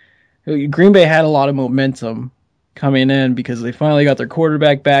mean, Green Bay had a lot of momentum coming in because they finally got their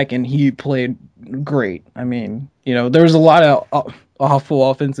quarterback back and he played great. I mean, there was a lot of awful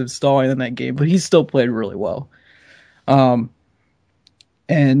offensive stalling in that game, but he still played really well. And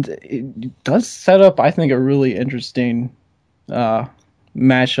it does set up, I think, a really interesting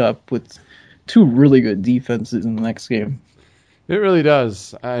matchup with two really good defenses in the next game. It really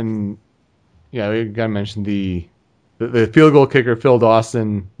does. And yeah, we got to mention the field goal kicker, Phil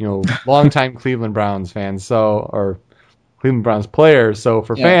Dawson, longtime Cleveland Browns fan, or Cleveland Browns player. So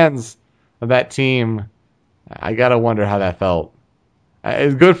for fans of that team, I got to wonder how that felt.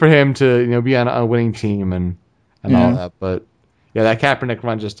 It's good for him to, be on a winning team and all that. But yeah, that Kaepernick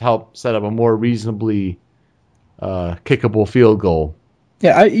run just helped set up a more reasonably kickable field goal.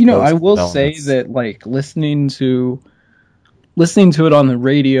 Yeah, I will say that, like, listening to it on the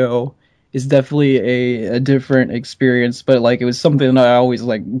radio is definitely a different experience, but like it was something that I always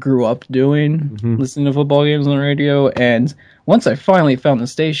like grew up doing, listening to football games on the radio. And once I finally found the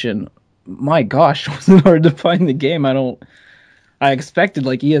station, my gosh, it wasn't hard to find the game. I expected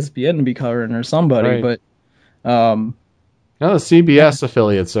like ESPN to be covering or somebody, but no, the CBS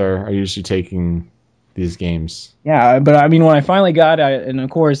affiliates are usually taking these games. Yeah, but I mean, when I finally got it, and of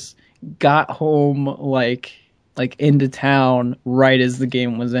course got home like into town right as the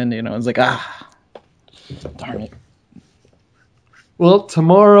game was ending, I was like, darn it. Well,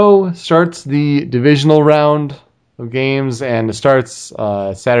 tomorrow starts the divisional round of games, and it starts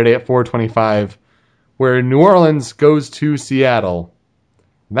Saturday at 4:25, where New Orleans goes to Seattle.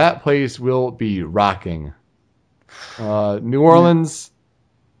 That place will be rocking. New Orleans,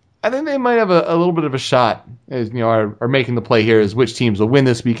 I think they might have a little bit of a shot, as are making the play here, is which teams will win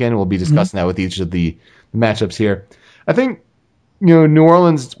this weekend. We'll be discussing that with each of the matchups here. I think, New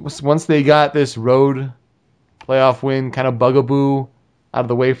Orleans, once they got this road playoff win kind of bugaboo out of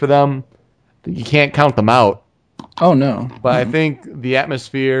the way for them, you can't count them out. Oh, no. But I think the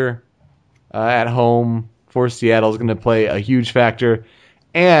atmosphere at home for Seattle is going to play a huge factor.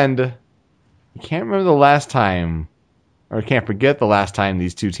 And you can't remember the last time, or can't forget the last time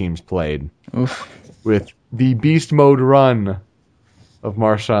these two teams played. Oof. With the beast mode run of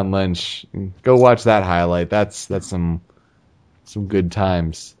Marshawn Lynch. Go watch that highlight. That's some good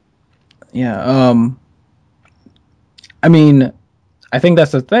times. Yeah. I mean, I think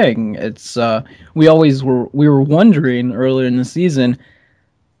that's the thing. It's we were wondering earlier in the season,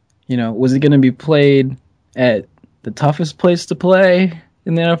 was it going to be played at the toughest place to play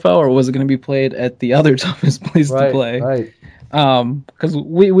in the NFL, or was it going to be played at the other toughest place to play? Right. Because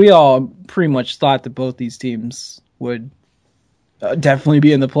we all pretty much thought that both these teams would definitely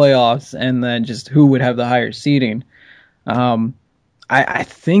be in the playoffs, and then just who would have the higher seeding. I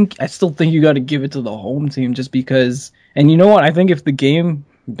still think you got to give it to the home team just because. And you know what? I think if the game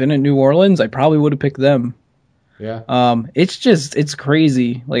had been in New Orleans, I probably would have picked them. Yeah. It's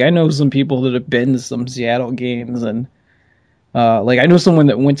crazy. Like, I know some people that have been to some Seattle games, and like I know someone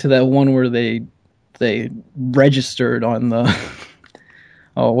that went to that one where they registered on the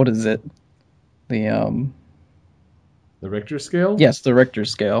what is it? The Richter scale? Yes, the Richter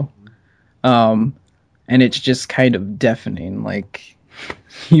scale. And it's just kind of deafening. Like,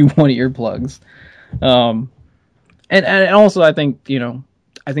 you want earplugs. And also I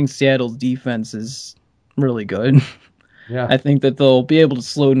think Seattle's defense is really good. Yeah. I think that they'll be able to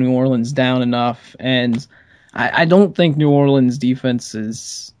slow New Orleans down enough, and I don't think New Orleans defense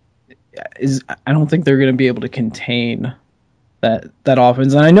is I don't think they're going to be able to contain that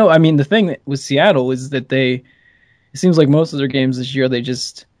offense. And I mean, the thing with Seattle is that it seems like most of their games this year they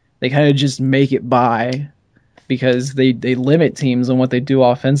kind of just make it by because they limit teams on what they do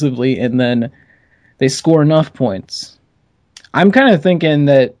offensively, and then they score enough points. I'm kind of thinking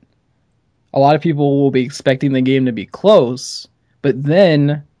that a lot of people will be expecting the game to be close, but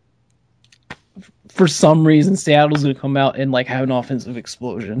then for some reason Seattle's going to come out and like have an offensive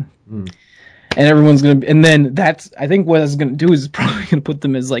explosion. And everyone's going to, and then I think what it's going to do is probably going to put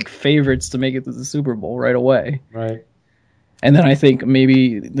them as like favorites to make it to the Super Bowl right away. Right. And then I think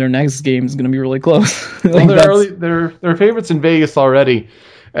maybe their next game is going to be really close. Well, they're favorites in Vegas already.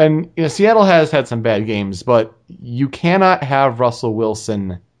 And Seattle has had some bad games, but you cannot have Russell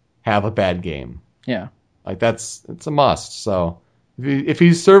Wilson have a bad game. Yeah. Like it's a must. So if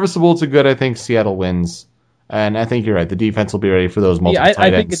he's serviceable to good, I think Seattle wins. And I think you're right. The defense will be ready for those multiple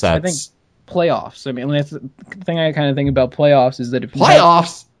tight end sets. I think playoffs. I mean, that's the thing I kind of think about playoffs is that if you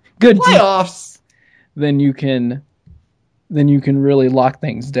playoffs, good playoffs, then you can really lock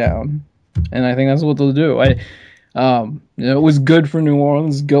things down. And I think that's what they'll do. It was good for New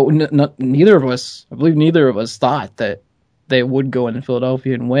Orleans. Neither of us thought that they would go into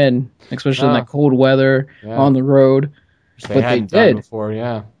Philadelphia and win, especially in that cold weather on the road. But they did before,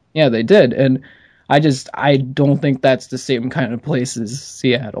 yeah. Yeah, they did, and I don't think that's the same kind of place as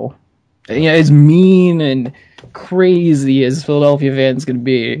Seattle. Yeah, as mean and crazy as Philadelphia fans can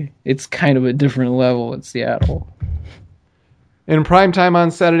be, it's kind of a different level at Seattle. In primetime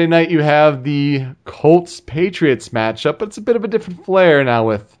on Saturday night, you have the Colts-Patriots matchup, but it's a bit of a different flair now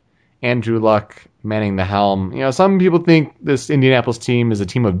with Andrew Luck manning the helm. Some people think this Indianapolis team is a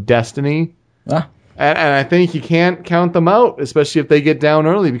team of destiny. And I think you can't count them out, especially if they get down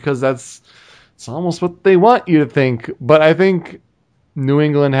early, because it's almost what they want you to think. But I think New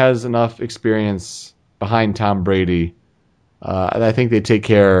England has enough experience behind Tom Brady. And I think they take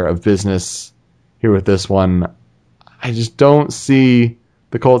care of business here with this one. I just don't see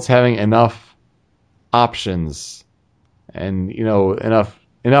the Colts having enough options and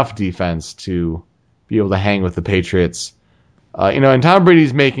enough defense to be able to hang with the Patriots. And Tom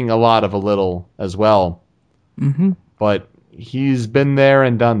Brady's making a lot of a little as well. Mm-hmm. But he's been there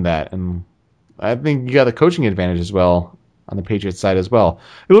and done that. And I think you got the coaching advantage as well on the Patriots side as well.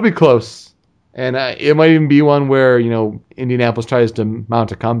 It'll be close. And it might even be one where, Indianapolis tries to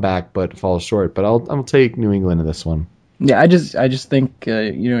mount a comeback but falls short. But I'll take New England in this one. Yeah, I just think,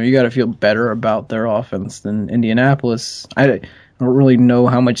 you got to feel better about their offense than Indianapolis. I don't really know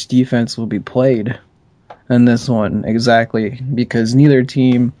how much defense will be played in this one exactly, because neither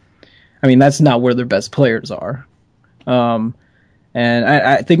team, that's not where their best players are. And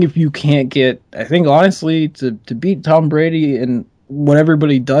I think if you can't honestly, to beat Tom Brady, and what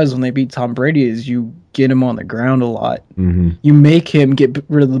everybody does when they beat Tom Brady is you get him on the ground a lot. Mm-hmm. You make him get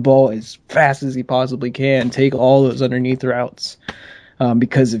rid of the ball as fast as he possibly can, take all those underneath routes.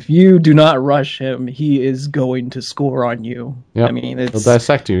 Because if you do not rush him, he is going to score on you. Yep. It's he'll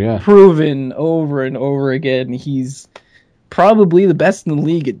dissect you, yeah. Proven over and over again. He's probably the best in the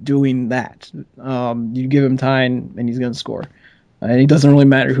league at doing that. You give him time, and he's going to score. And it doesn't really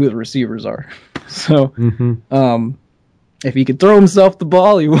matter who the receivers are. So, if he could throw himself the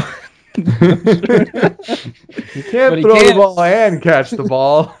ball, he would. You can't throw the ball and catch the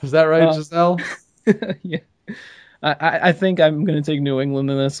ball. Is that right, Giselle? Yeah. I think I'm going to take New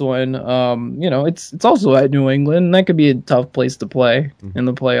England in this one. It's also at New England, and that could be a tough place to play in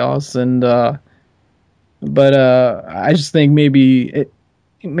the playoffs. And but I just think maybe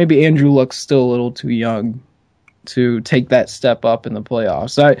Andrew Luck's still a little too young to take that step up in the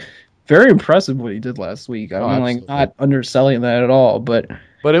playoffs. very impressive what he did last week. I'm like not underselling that at all, but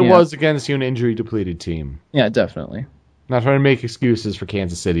it was against an injury depleted team. Yeah, definitely. Not trying to make excuses for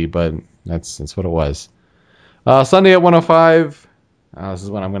Kansas City, but that's what it was. Sunday at 1:05. This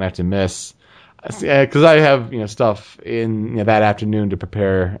is when I'm going to have to miss because I have stuff in that afternoon to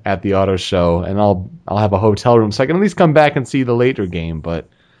prepare at the auto show, and I'll have a hotel room so I can at least come back and see the later game. But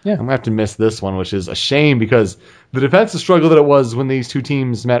I'm going to have to miss this one, which is a shame because the defensive struggle that it was when these two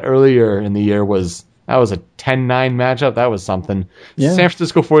teams met earlier in the year was a 10-9 matchup. That was something. Yeah. San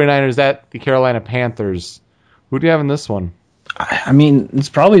Francisco 49ers at the Carolina Panthers. Who do you have in this one? I mean, it's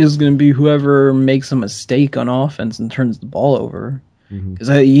probably just going to be whoever makes a mistake on offense and turns the ball over. Because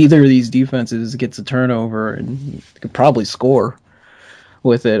either of these defenses gets a turnover and could probably score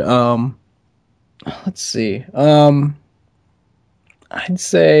with it. Let's see. I'd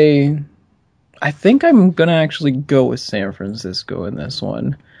say I think I'm going to actually go with San Francisco in this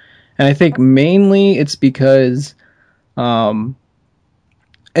one. And I think mainly it's because at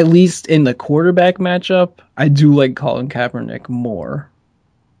least in the quarterback matchup, I do like Colin Kaepernick more.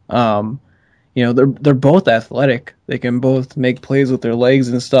 They're both athletic. They can both make plays with their legs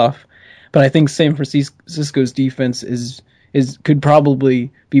and stuff. But I think San Francisco's defense could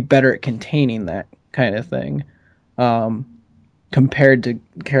probably be better at containing that kind of thing. Compared to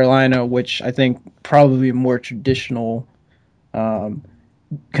Carolina, which I think probably a more traditional kind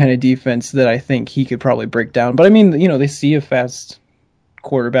of defense that I think he could probably break down. But I mean, they see a fast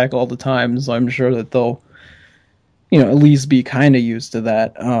quarterback all the time, so I'm sure that they'll, at least be kind of used to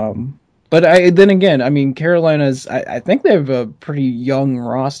that. But Carolina's, I think they have a pretty young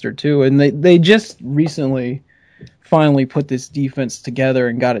roster too, and they just recently finally put this defense together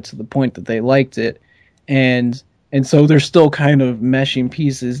and got it to the point that they liked it, and so they're still kind of meshing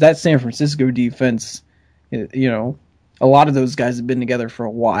pieces. That San Francisco defense, a lot of those guys have been together for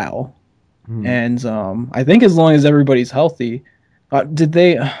a while, and I think as long as everybody's healthy,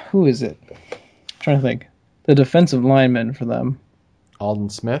 who is it? I'm trying to think. The defensive lineman for them. Aldon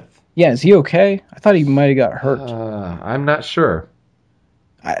Smith? Yeah, is he okay? I thought he might have got hurt. I'm not sure.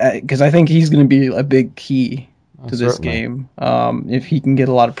 Because I think he's going to be a big key to this game if he can get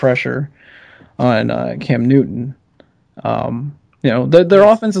a lot of pressure on Cam Newton. Their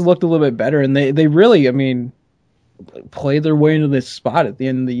offense has looked a little bit better, and they really, played their way into this spot at the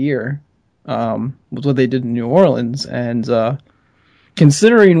end of the year with what they did in New Orleans. And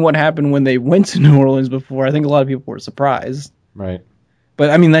considering what happened when they went to New Orleans before, I think a lot of people were surprised. Right. But,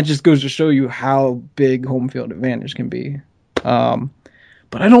 that just goes to show you how big home field advantage can be. But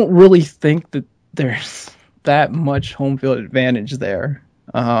I don't really think that there's that much home field advantage there.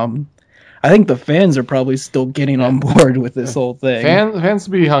 I think the fans are probably still getting on board with this whole thing. Fans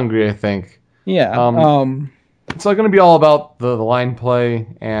will be hungry, I think. Yeah. It's going to be all about the line play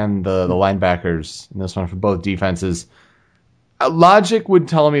and the linebackers in this one for both defenses. Logic would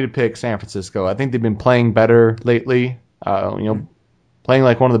tell me to pick San Francisco. I think they've been playing better lately. Playing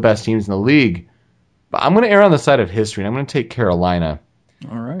like one of the best teams in the league. But I'm going to err on the side of history, and I'm going to take Carolina.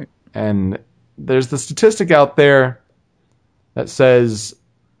 All right. And there's the statistic out there that says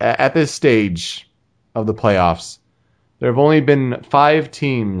at this stage of the playoffs, there have only been 5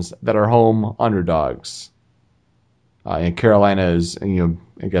 teams that are home underdogs. And Carolina is,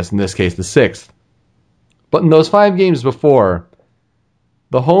 I guess in this case, the 6th. But in those 5 games before,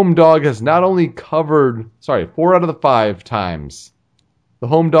 the home dog has not only covered, 4 out of the 5 times, the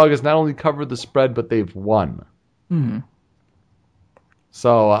home dog has not only covered the spread, but they've won. Mm-hmm.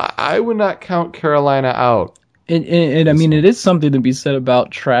 So I would not count Carolina out. And it is something to be said about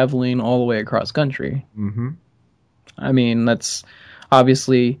traveling all the way across country. Mm-hmm. That's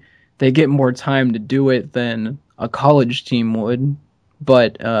obviously they get more time to do it than a college team would,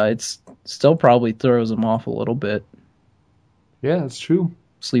 but it's still probably throws them off a little bit. Yeah, that's true.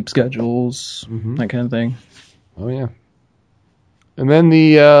 Sleep schedules, that kind of thing. Oh, yeah. And then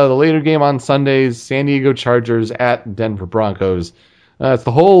the later game on Sundays, San Diego Chargers at Denver Broncos. It's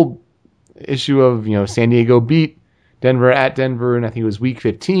the whole issue of, San Diego beat Denver at Denver, and I think it was week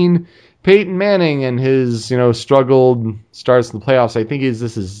 15. Peyton Manning and his, struggled starts in the playoffs. I think this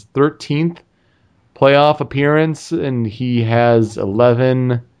is his 13th playoff appearance, and he has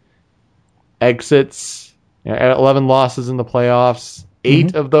 11 exits, 11 losses in the playoffs.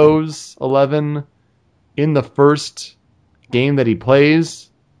 8 of those 11 in the first game that he plays.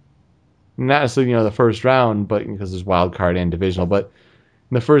 Not necessarily, the first round, but because there's wild card and divisional. But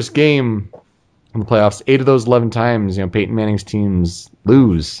in the first game in the playoffs, 8 of those 11 times, Peyton Manning's teams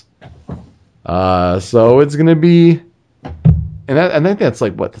lose. So it's going to be, and I think that's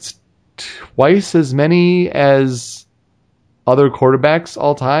that's twice as many as other quarterbacks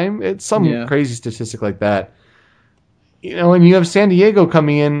all time. It's some crazy statistic like that. And you have San Diego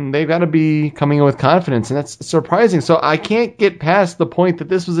coming in, they've got to be coming in with confidence, and that's surprising. So I can't get past the point that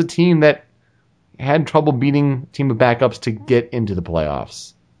this was a team that had trouble beating a team of backups to get into the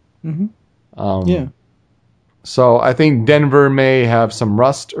playoffs. Mm-hmm. So I think Denver may have some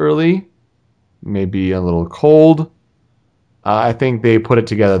rust early, maybe a little cold. I think they put it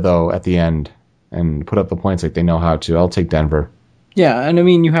together, though, at the end and put up the points like they know how to. I'll take Denver. Yeah, and I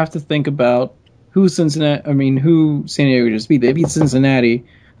mean, you have to think about who San Diego just beat. They beat Cincinnati,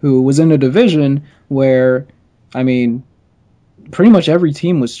 who was in a division where, I mean, pretty much every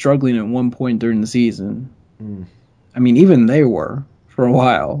team was struggling at one point during the season. I mean, even they were for a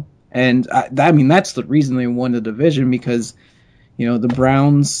while. And that's the reason they won the division, because, the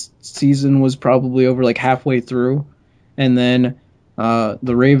Browns season was probably over like halfway through. And then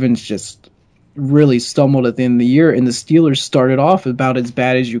the Ravens just really stumbled at the end of the year, and the Steelers started off about as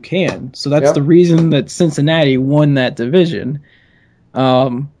bad as you can. So that's the reason that Cincinnati won that division.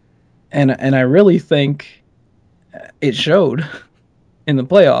 And I really think it showed in the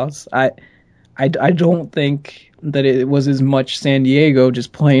playoffs. I don't think that it was as much San Diego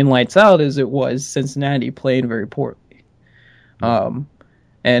just playing lights out as it was Cincinnati playing very poorly. And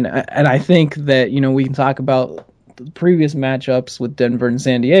I think that, we can talk about the previous matchups with Denver and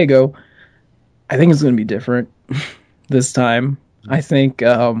San Diego. I think it's going to be different this time. I think,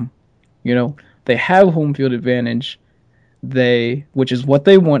 they have home field advantage. Which is what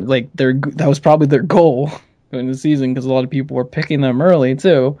they want. Like, that was probably their goal in the season, because a lot of people were picking them early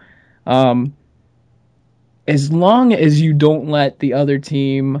too. As long as you don't let the other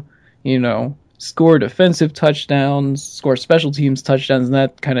team, score defensive touchdowns, score special teams touchdowns, and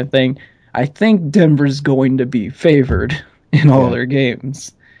that kind of thing, I think Denver's going to be favored in all their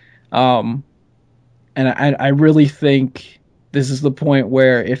games. And I really think this is the point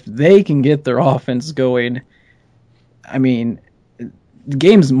where if they can get their offense going, I mean, the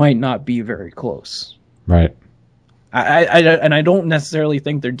games might not be very close. Right. I don't necessarily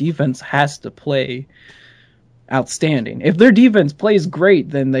think their defense has to play outstanding. If their defense plays great,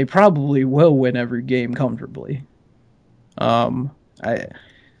 then they probably will win every game comfortably. I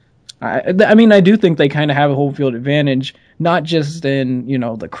do think they kind of have a home field advantage, not just in,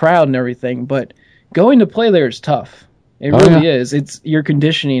 the crowd and everything, but going to play there is tough. It really is. Your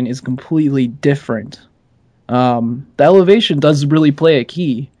conditioning is completely different. The elevation does really play a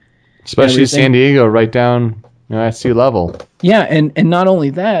key. Especially San Diego, right down at sea level. Yeah, and not only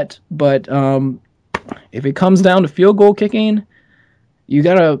that, but if it comes down to field goal kicking, you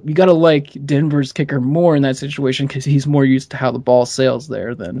gotta like Denver's kicker more in that situation, because he's more used to how the ball sails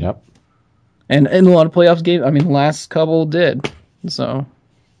there than. Yep. And in a lot of playoffs games, the last couple did. So.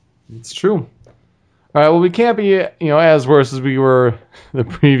 It's true. All right, well, we can't be, as worse as we were the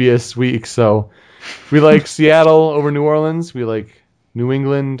previous week. So we like Seattle over New Orleans. We like New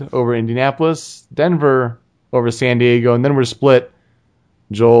England over Indianapolis. Denver over San Diego. And then we're split.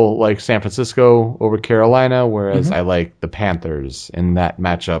 Joel likes San Francisco over Carolina, whereas I like the Panthers in that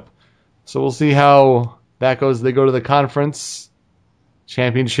matchup. So we'll see how that goes. They go to the conference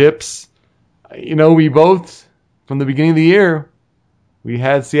championships. We both, from the beginning of the year, we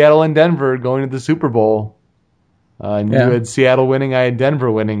had Seattle and Denver going to the Super Bowl. And you had Seattle winning, I had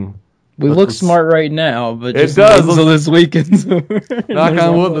Denver winning. We look smart right now, but it does. So this weekend. Knock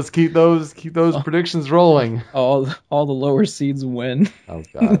on wood. Let's keep those predictions rolling. All the lower seeds win. Oh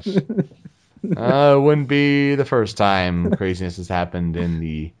gosh, it wouldn't be the first time craziness has happened in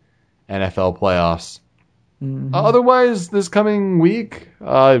the NFL playoffs. Mm-hmm. Otherwise, this coming week,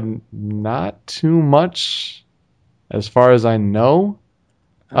 not too much, as far as I know.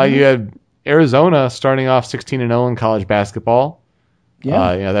 You had Arizona starting off 16-0 in college basketball.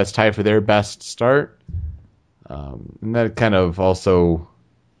 Yeah, that's tied for their best start. And that kind of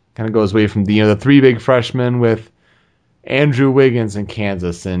goes away from the three big freshmen with Andrew Wiggins in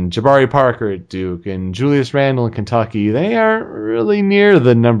Kansas and Jabari Parker at Duke and Julius Randle in Kentucky. They aren't really near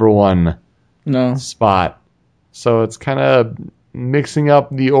the number one spot. So it's kind of mixing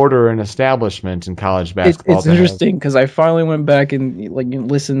up the order and establishment in college basketball. It's interesting because I finally went back and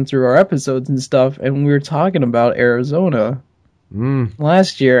listened through our episodes and stuff, and we were talking about Arizona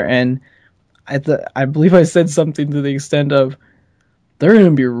last year, and I believe I said something to the extent of they're going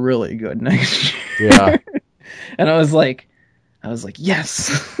to be really good next year. Yeah. And I was like,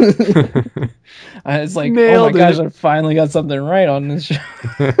 yes. I was like, oh my gosh, I finally got something right on this show.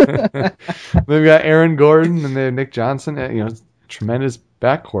 They've got Aaron Gordon and they have Nick Johnson. Tremendous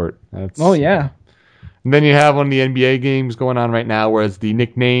backcourt. Yeah. And then you have one of the NBA games going on right now, where it's the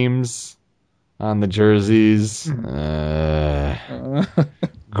nicknames on the jerseys.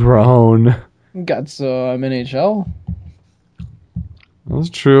 Grown. Got some NHL. That's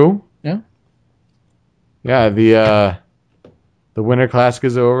true. Yeah. Yeah, the Winter Classic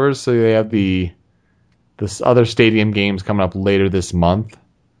is over, so they have this other stadium games coming up later this month.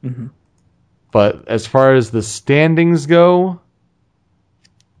 Mm-hmm. But as far as the standings go,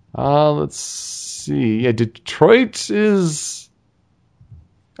 let's see. Yeah, Detroit is.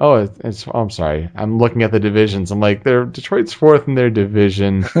 Oh, I'm sorry. I'm looking at the divisions. I'm like, Detroit's fourth in their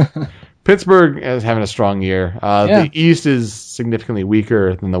division. Pittsburgh is having a strong year. The East is significantly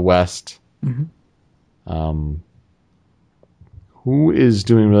weaker than the West. Mm-hmm. Who is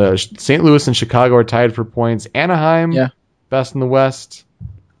doing really well? St. Louis and Chicago are tied for points. Anaheim, best in the West.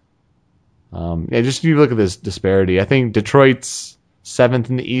 Just if you look at this disparity, I think Detroit's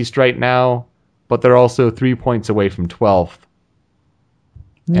 7th in the East right now, but they're also 3 points away from 12th.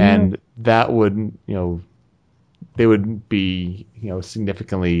 And that would, they would be,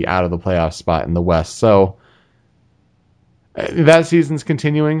 significantly out of the playoff spot in the West. So that season's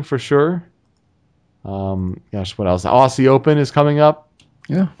continuing for sure. What else? Aussie Open is coming up.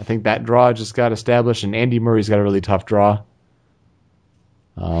 Yeah. I think that draw just got established, and Andy Murray's got a really tough draw.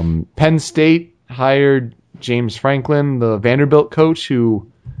 Penn State hired James Franklin, the Vanderbilt coach,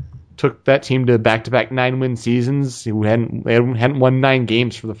 who took that team to back-to-back 9-win seasons. They hadn't won 9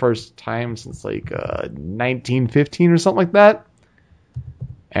 games for the first time since 1915 or something like that.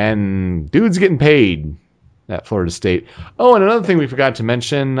 And dude's getting paid at Florida State. Oh, and another thing we forgot to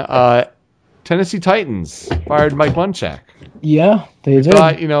mention, Tennessee Titans fired Mike Munchak. Yeah, they did.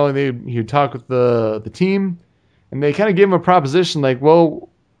 Thought, he'd talk with the team, and they kind of gave him a proposition like, well,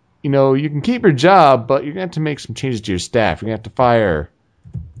 you can keep your job, but you're going to have to make some changes to your staff. You're going to have to fire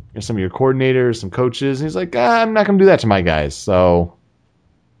some of your coordinators, some coaches. And he's like, I'm not going to do that to my guys. So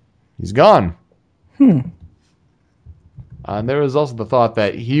he's gone. And there was also the thought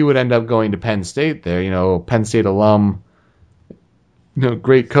that he would end up going to Penn State there. Penn State alum,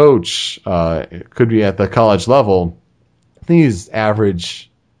 great coach, could be at the college level. I think he's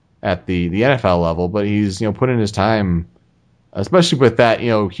average at the NFL level, but he's, put in his time, especially with that,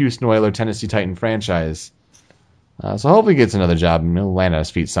 Houston Oilers, Tennessee Titan franchise. So hopefully he gets another job and he'll land on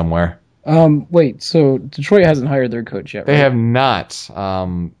his feet somewhere. Wait, so Detroit hasn't hired their coach yet, right? They have not.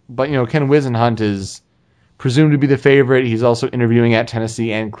 But, Ken Wisenhunt is presumed to be the favorite. He's also interviewing at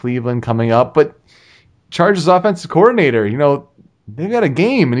Tennessee and Cleveland coming up. But Chargers offensive coordinator, they've got a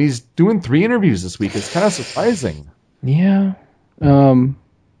game, and he's doing 3 interviews this week. It's kind of surprising. Yeah. Let's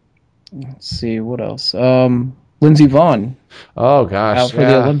see, what else? Lindsey Vonn. Oh, gosh. Out for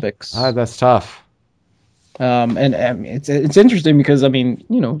the Olympics. That's tough. And it's interesting because,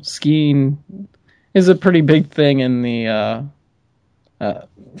 skiing is a pretty big thing in the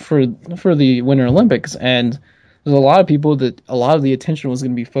for the Winter Olympics, and there's a lot of people that a lot of the attention was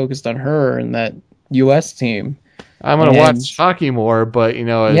going to be focused on her and that U.S. team. I'm going to watch hockey more, but,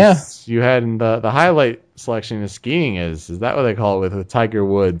 as you had in the highlight selection of skiing is that what they call it with Tiger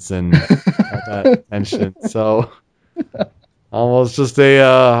Woods and that attention? So almost just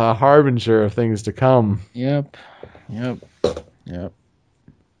a harbinger of things to come. Yep.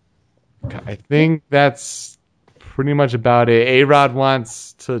 I think that's pretty much about it. A-Rod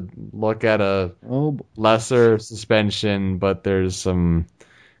wants to look at a lesser suspension, but there's some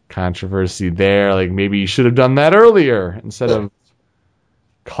controversy there. Like maybe you should have done that earlier instead of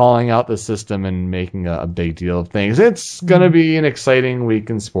calling out the system and making a big deal of things. It's going to be an exciting week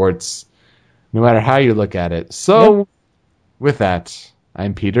in sports, no matter how you look at it. So, with that,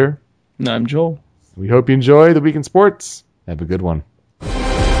 I'm Peter. And I'm Joel. We hope you enjoy the week in sports. Have a good one.